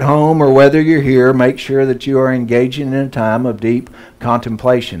whether you're at home or whether you're here, make sure that you are engaging in a time of deep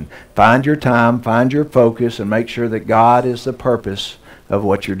contemplation. Find your time, find your focus, and make sure that God is the purpose of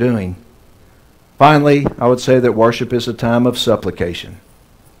what you're doing. Finally, I would say that worship is a time of supplication.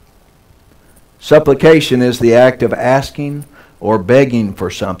 Supplication is the act of asking or begging for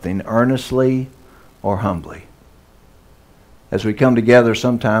something earnestly or humbly. As we come together,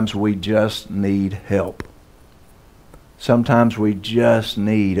 sometimes we just need help. Sometimes we just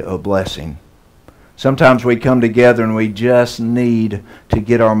need a blessing. Sometimes we come together and we just need to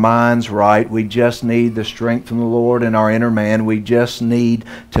get our minds right. We just need the strength from the Lord in our inner man. We just need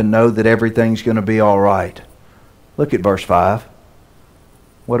to know that everything's going to be all right. Look at verse 5.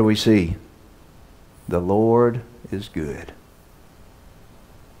 What do we see? The Lord is good.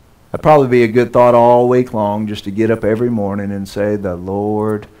 That'd probably be a good thought all week long, just to get up every morning and say, the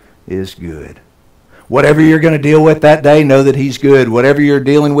Lord is good. Whatever you're going to deal with that day, know that He's good. Whatever you're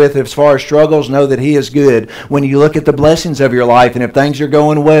dealing with as far as struggles, know that He is good. When you look at the blessings of your life, and if things are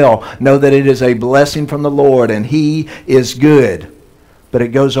going well, know that it is a blessing from the Lord, and He is good. But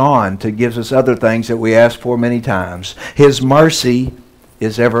it goes on to give us other things that we ask for many times. His mercy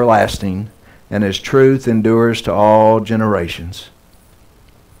is everlasting, and His truth endures to all generations.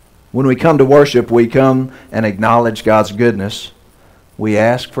 When we come to worship, we come and acknowledge God's goodness. We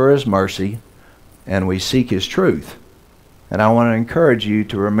ask for His mercy, and we seek His truth. And I want to encourage you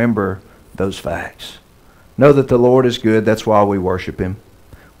to remember those facts. Know that the Lord is good. That's why we worship Him.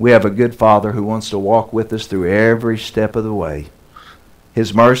 We have a good Father who wants to walk with us through every step of the way.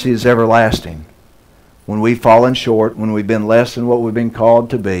 His mercy is everlasting. When we've fallen short, when we've been less than what we've been called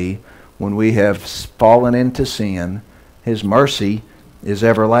to be, when we have fallen into sin, His mercy is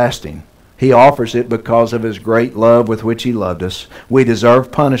everlasting. He offers it because of His great love with which He loved us. We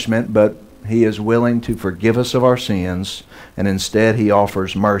deserve punishment, but He is willing to forgive us of our sins, and instead He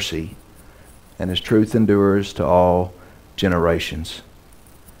offers mercy, and His truth endures to all generations.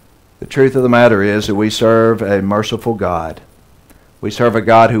 The truth of the matter is that we serve a merciful God. We serve a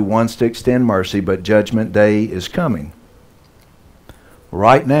God who wants to extend mercy, but Judgment Day is coming.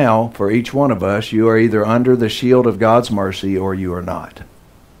 Right now, for each one of us, you are either under the shield of God's mercy or you are not.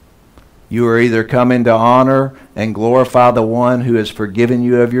 You are either coming to honor and glorify the one who has forgiven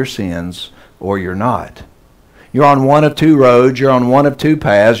you of your sins, or you're not. You're on one of two roads. You're on one of two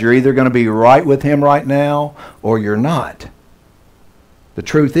paths. You're either going to be right with Him right now, or you're not. The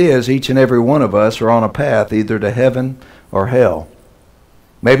truth is, each and every one of us are on a path either to heaven or hell.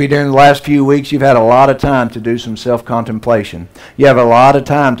 Maybe during the last few weeks you've had a lot of time to do some self-contemplation. You have a lot of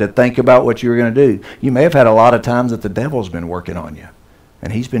time to think about what you're going to do. You may have had a lot of times that the devil's been working on you,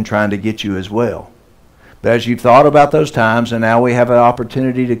 and he's been trying to get you as well. But as you've thought about those times, and now we have an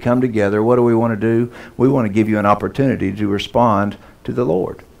opportunity to come together, what do we want to do? We want to give you an opportunity to respond to the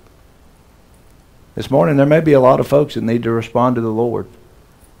Lord. This morning there may be a lot of folks that need to respond to the Lord.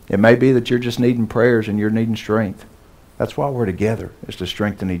 It may be that you're just needing prayers and you're needing strength. That's why we're together, is to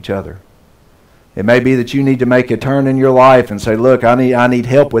strengthen each other. It may be that you need to make a turn in your life and say, look, I need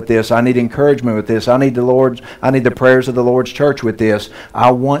help with this. I need encouragement with this. I need the prayers of the Lord's church with this.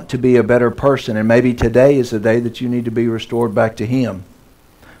 I want to be a better person. And maybe today is the day that you need to be restored back to Him.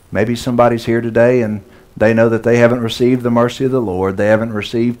 Maybe somebody's here today and they know that they haven't received the mercy of the Lord. They haven't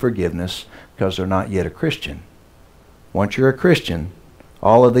received forgiveness because they're not yet a Christian. Once you're a Christian,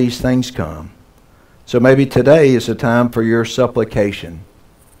 all of these things come. So maybe today is a time for your supplication,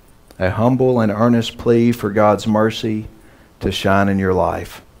 a humble and earnest plea for God's mercy to shine in your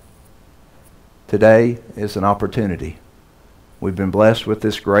life. Today is an opportunity. We've been blessed with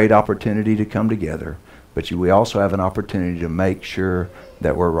this great opportunity to come together, but we also have an opportunity to make sure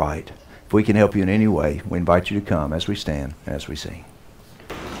that we're right. If we can help you in any way, we invite you to come as we stand and as we sing.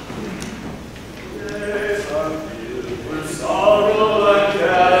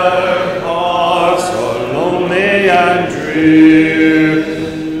 And drear,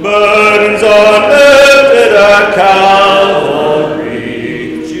 burdens are lifted at Calvary.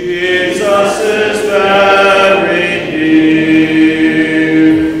 Jesus is very near.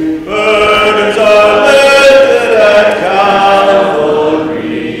 Burdens are lifted at Calvary.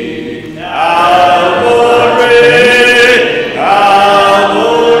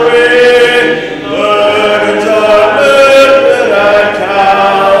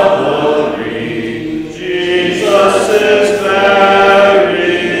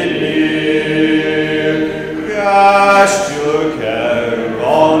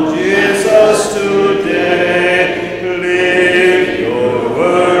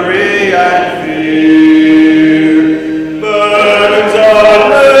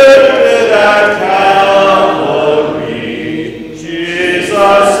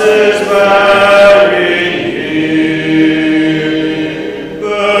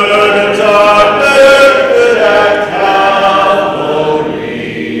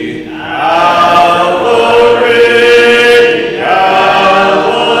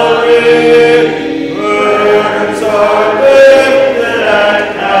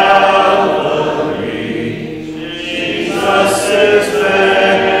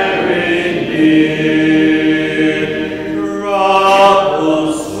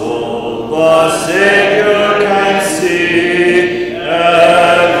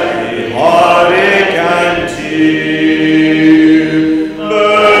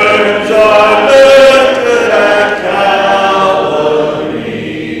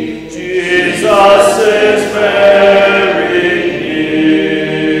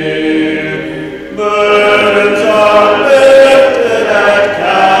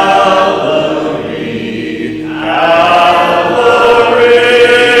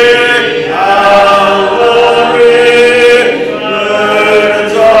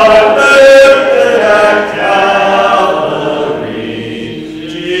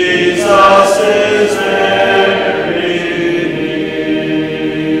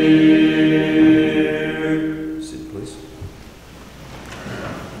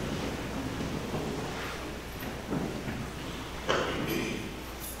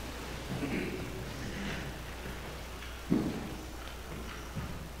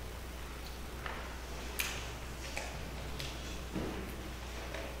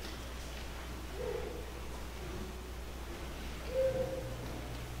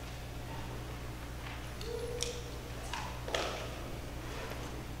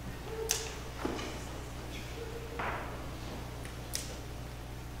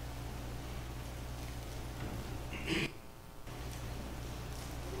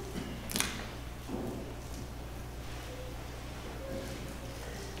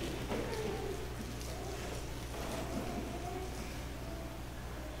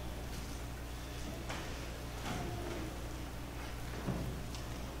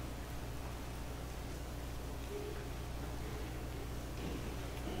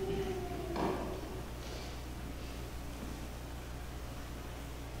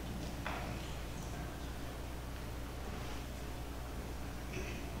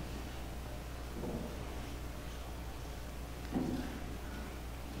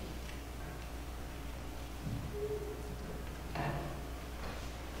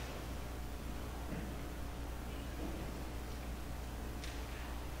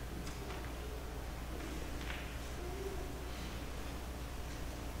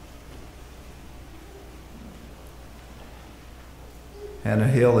 Hannah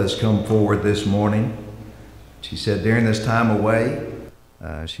Hill has come forward this morning. She said during this time away,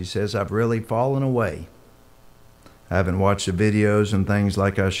 she says, I've really fallen away. I haven't watched the videos and things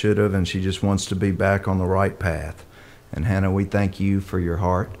like I should have, and she just wants to be back on the right path. And Hannah, we thank you for your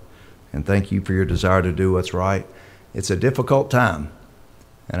heart, and thank you for your desire to do what's right. It's a difficult time,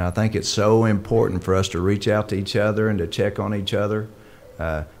 and I think it's so important for us to reach out to each other and to check on each other.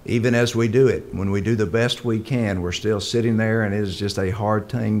 Even as we do it, when we do the best we can, we're still sitting there, and it is just a hard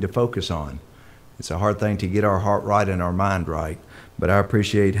thing to focus on. It's a hard thing to get our heart right and our mind right. But I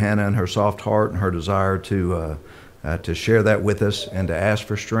appreciate Hannah and her soft heart and her desire to share that with us and to ask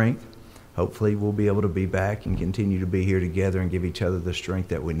for strength. Hopefully we'll be able to be back and continue to be here together and give each other the strength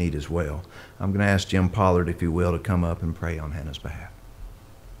that we need as well. I'm going to ask Jim Pollard, if you will, to come up and pray on Hannah's behalf.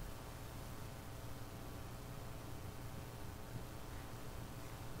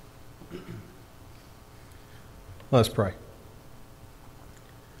 Let's pray.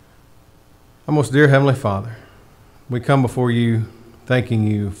 Our most dear Heavenly Father, we come before you thanking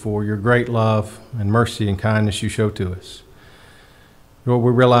you for your great love and mercy and kindness you show to us. Lord,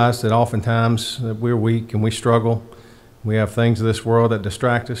 we realize that oftentimes that we're weak and we struggle. We have things of this world that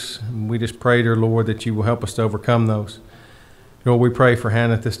distract us. And we just pray, dear Lord, that you will help us to overcome those. Lord, we pray for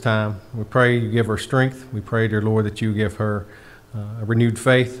Hannah at this time. We pray you give her strength. We pray, dear Lord, that you give her a renewed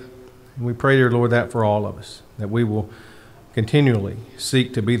faith. And we pray, dear Lord, that for all of us, that we will continually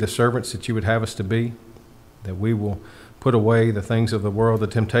seek to be the servants that you would have us to be, that we will put away the things of the world, the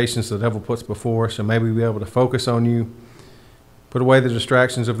temptations the devil puts before us, and maybe be able to focus on you, put away the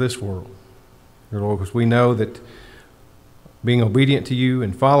distractions of this world, dear Lord, because we know that being obedient to you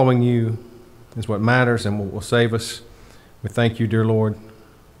and following you is what matters and what will save us. We thank you, dear Lord,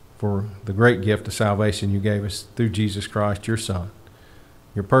 for the great gift of salvation you gave us through Jesus Christ, your Son,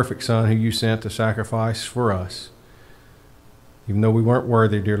 your perfect Son who you sent to sacrifice for us. Even though we weren't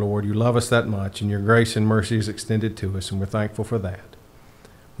worthy, dear Lord, you love us that much, and your grace and mercy is extended to us, and we're thankful for that.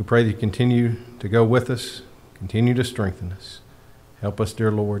 We pray that you continue to go with us, continue to strengthen us. Help us,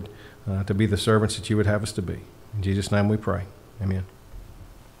 dear Lord, to be the servants that you would have us to be. In Jesus' name we pray. Amen.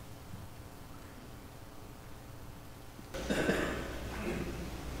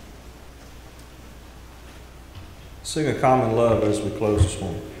 Sing a common love as we close this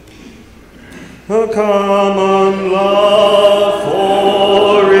morning. A common love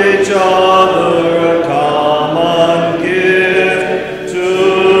for each other, a common gift to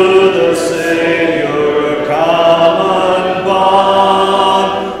the Savior, a common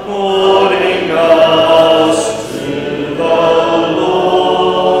bond holding us to the Lord,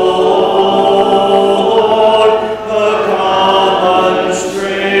 a common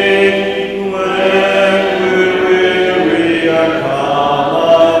strength when we're weary, a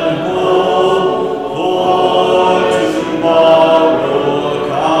common hope for tomorrow, a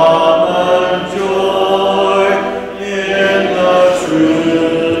common joy in the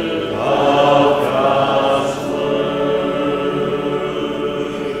truth of God's word.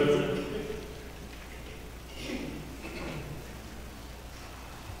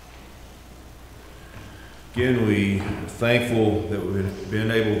 Again, we are thankful that we've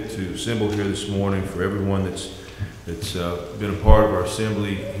been able to assemble here this morning, for everyone that's been a part of our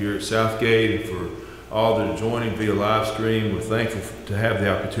assembly here at Southgate, and for all that are joining via live stream. We're thankful to have the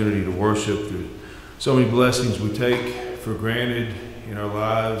opportunity to worship. There's so many blessings we take for granted in our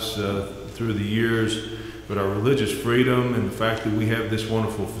lives through the years, but our religious freedom and the fact that we have this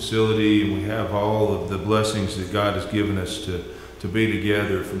wonderful facility and we have all of the blessings that God has given us to be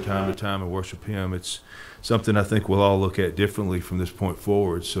together from time to time and worship Him. It's something I think we'll all look at differently from this point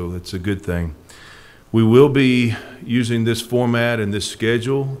forward, so it's a good thing. We will be using this format and this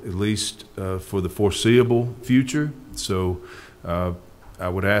schedule, at least for the foreseeable future. So I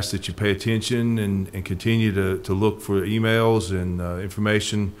would ask that you pay attention and continue to look for emails and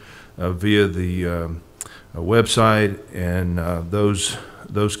information via the website, and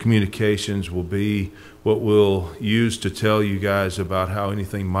those communications will be what we'll use to tell you guys about how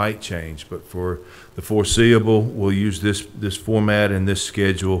anything might change. But for the foreseeable, we'll use this format and this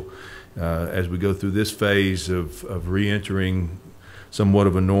schedule as we go through this phase of re-entering somewhat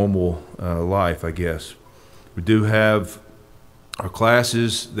of a normal life, I guess. We do have our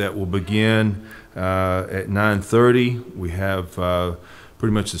classes that will begin at 9:30. We have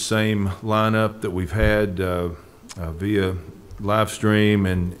pretty much the same lineup that we've had via live stream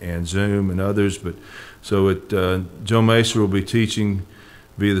and Zoom and others. But so Joe Macer will be teaching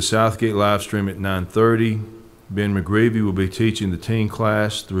via the Southgate live stream at 9:30. Ben McGreevy will be teaching the teen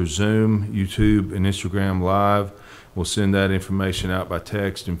class through Zoom, YouTube, and Instagram Live. We'll send that information out by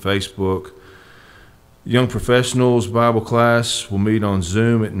text and Facebook. Young Professionals Bible class will meet on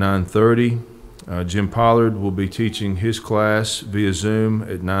Zoom at 9:30. Jim Pollard will be teaching his class via Zoom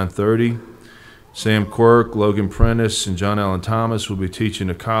at 9:30. Sam Quirk, Logan Prentice, and John Allen Thomas will be teaching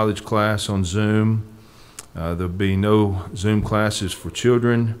a college class on Zoom. There'll be no Zoom classes for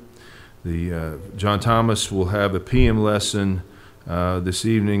children. John Thomas will have a PM lesson this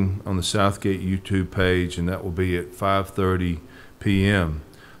evening on the Southgate YouTube page, and that will be at 5:30 p.m.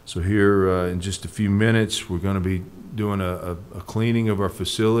 So here in just a few minutes, we're going to be doing a cleaning of our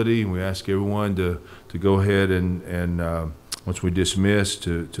facility, and we ask everyone to go ahead and once we dismiss,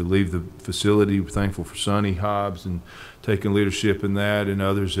 to leave the facility. We're thankful for Sonny Hobbs and taking leadership in that, and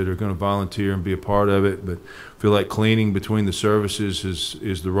others that are going to volunteer and be a part of it. But I feel like cleaning between the services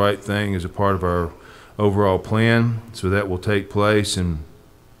is the right thing as a part of our overall plan. So that will take place, and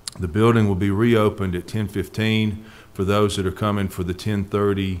the building will be reopened at 10:15 for those that are coming for the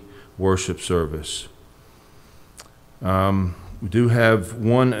 10:30 worship service. We do have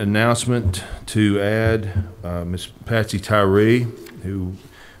one announcement to add. Miss Patsy Tyree, who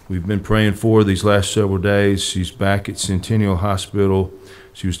we've been praying for these last several days, she's back at Centennial Hospital.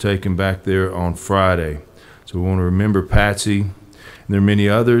 She was taken back there on Friday. So we want to remember Patsy. And there are many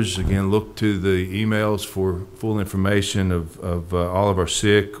others. Again, look to the emails for full information of all of our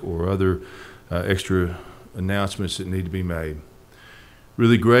sick or other extra announcements that need to be made.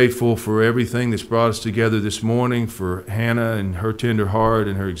 Really grateful for everything that's brought us together this morning, for Hannah and her tender heart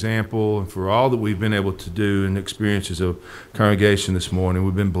and her example, and for all that we've been able to do and experience as a congregation this morning.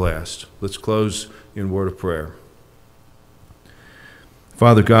 We've been blessed. Let's close in a word of prayer.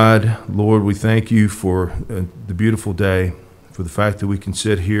 Father God, Lord, we thank you for the beautiful day, for the fact that we can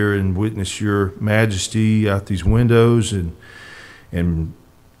sit here and witness your majesty out these windows and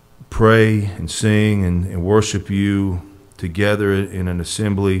pray and sing and worship you together in an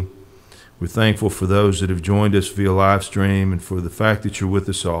assembly. We're thankful for those that have joined us via live stream and for the fact that you're with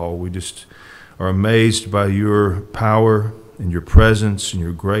us all. We just are amazed by your power and your presence and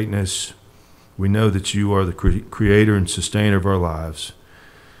your greatness. We know that you are the creator and sustainer of our lives.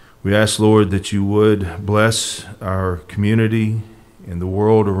 We ask, Lord, that you would bless our community and the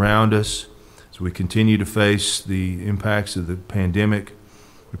world around us as we continue to face the impacts of the pandemic.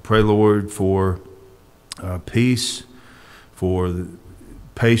 We pray, Lord, for peace, for the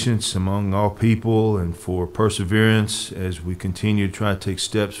patience among all people, and for perseverance as we continue to try to take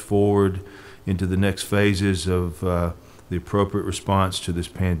steps forward into the next phases of the appropriate response to this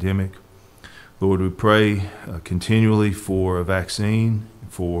pandemic. Lord, we pray continually for a vaccine,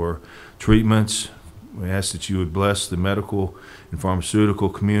 for treatments. We ask that you would bless the medical and pharmaceutical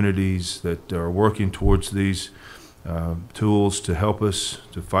communities that are working towards these tools to help us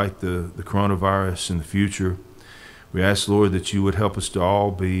to fight the coronavirus in the future. We ask, Lord, that you would help us to all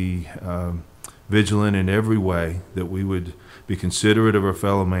be vigilant in every way, that we would be considerate of our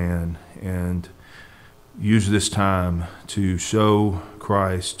fellow man and use this time to show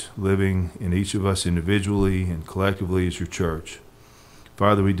Christ living in each of us individually and collectively as your church.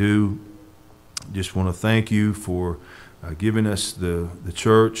 Father, we do just want to thank you for giving us the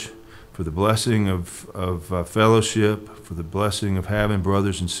church, for the blessing of fellowship, for the blessing of having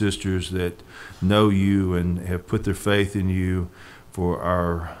brothers and sisters that know you and have put their faith in you, for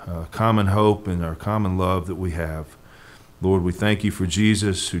our common hope and our common love that we have. Lord, we thank you for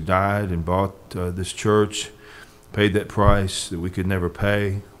Jesus, who died and bought this church, paid that price that we could never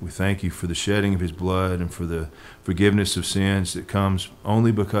pay. We thank you for the shedding of his blood and for the forgiveness of sins that comes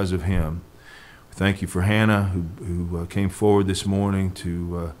only because of him. We thank you for Hannah, who came forward this morning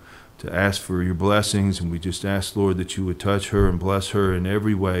to ask for your blessings, and we just ask, Lord, that you would touch her and bless her in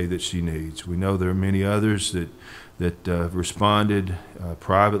every way that she needs. We know there are many others that have responded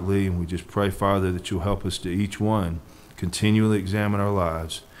privately, and we just pray, Father, that you'll help us to each one continually examine our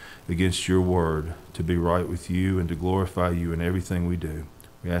lives against your word, to be right with you and to glorify you in everything we do.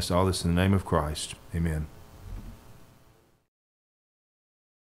 We ask all this in the name of Christ. Amen.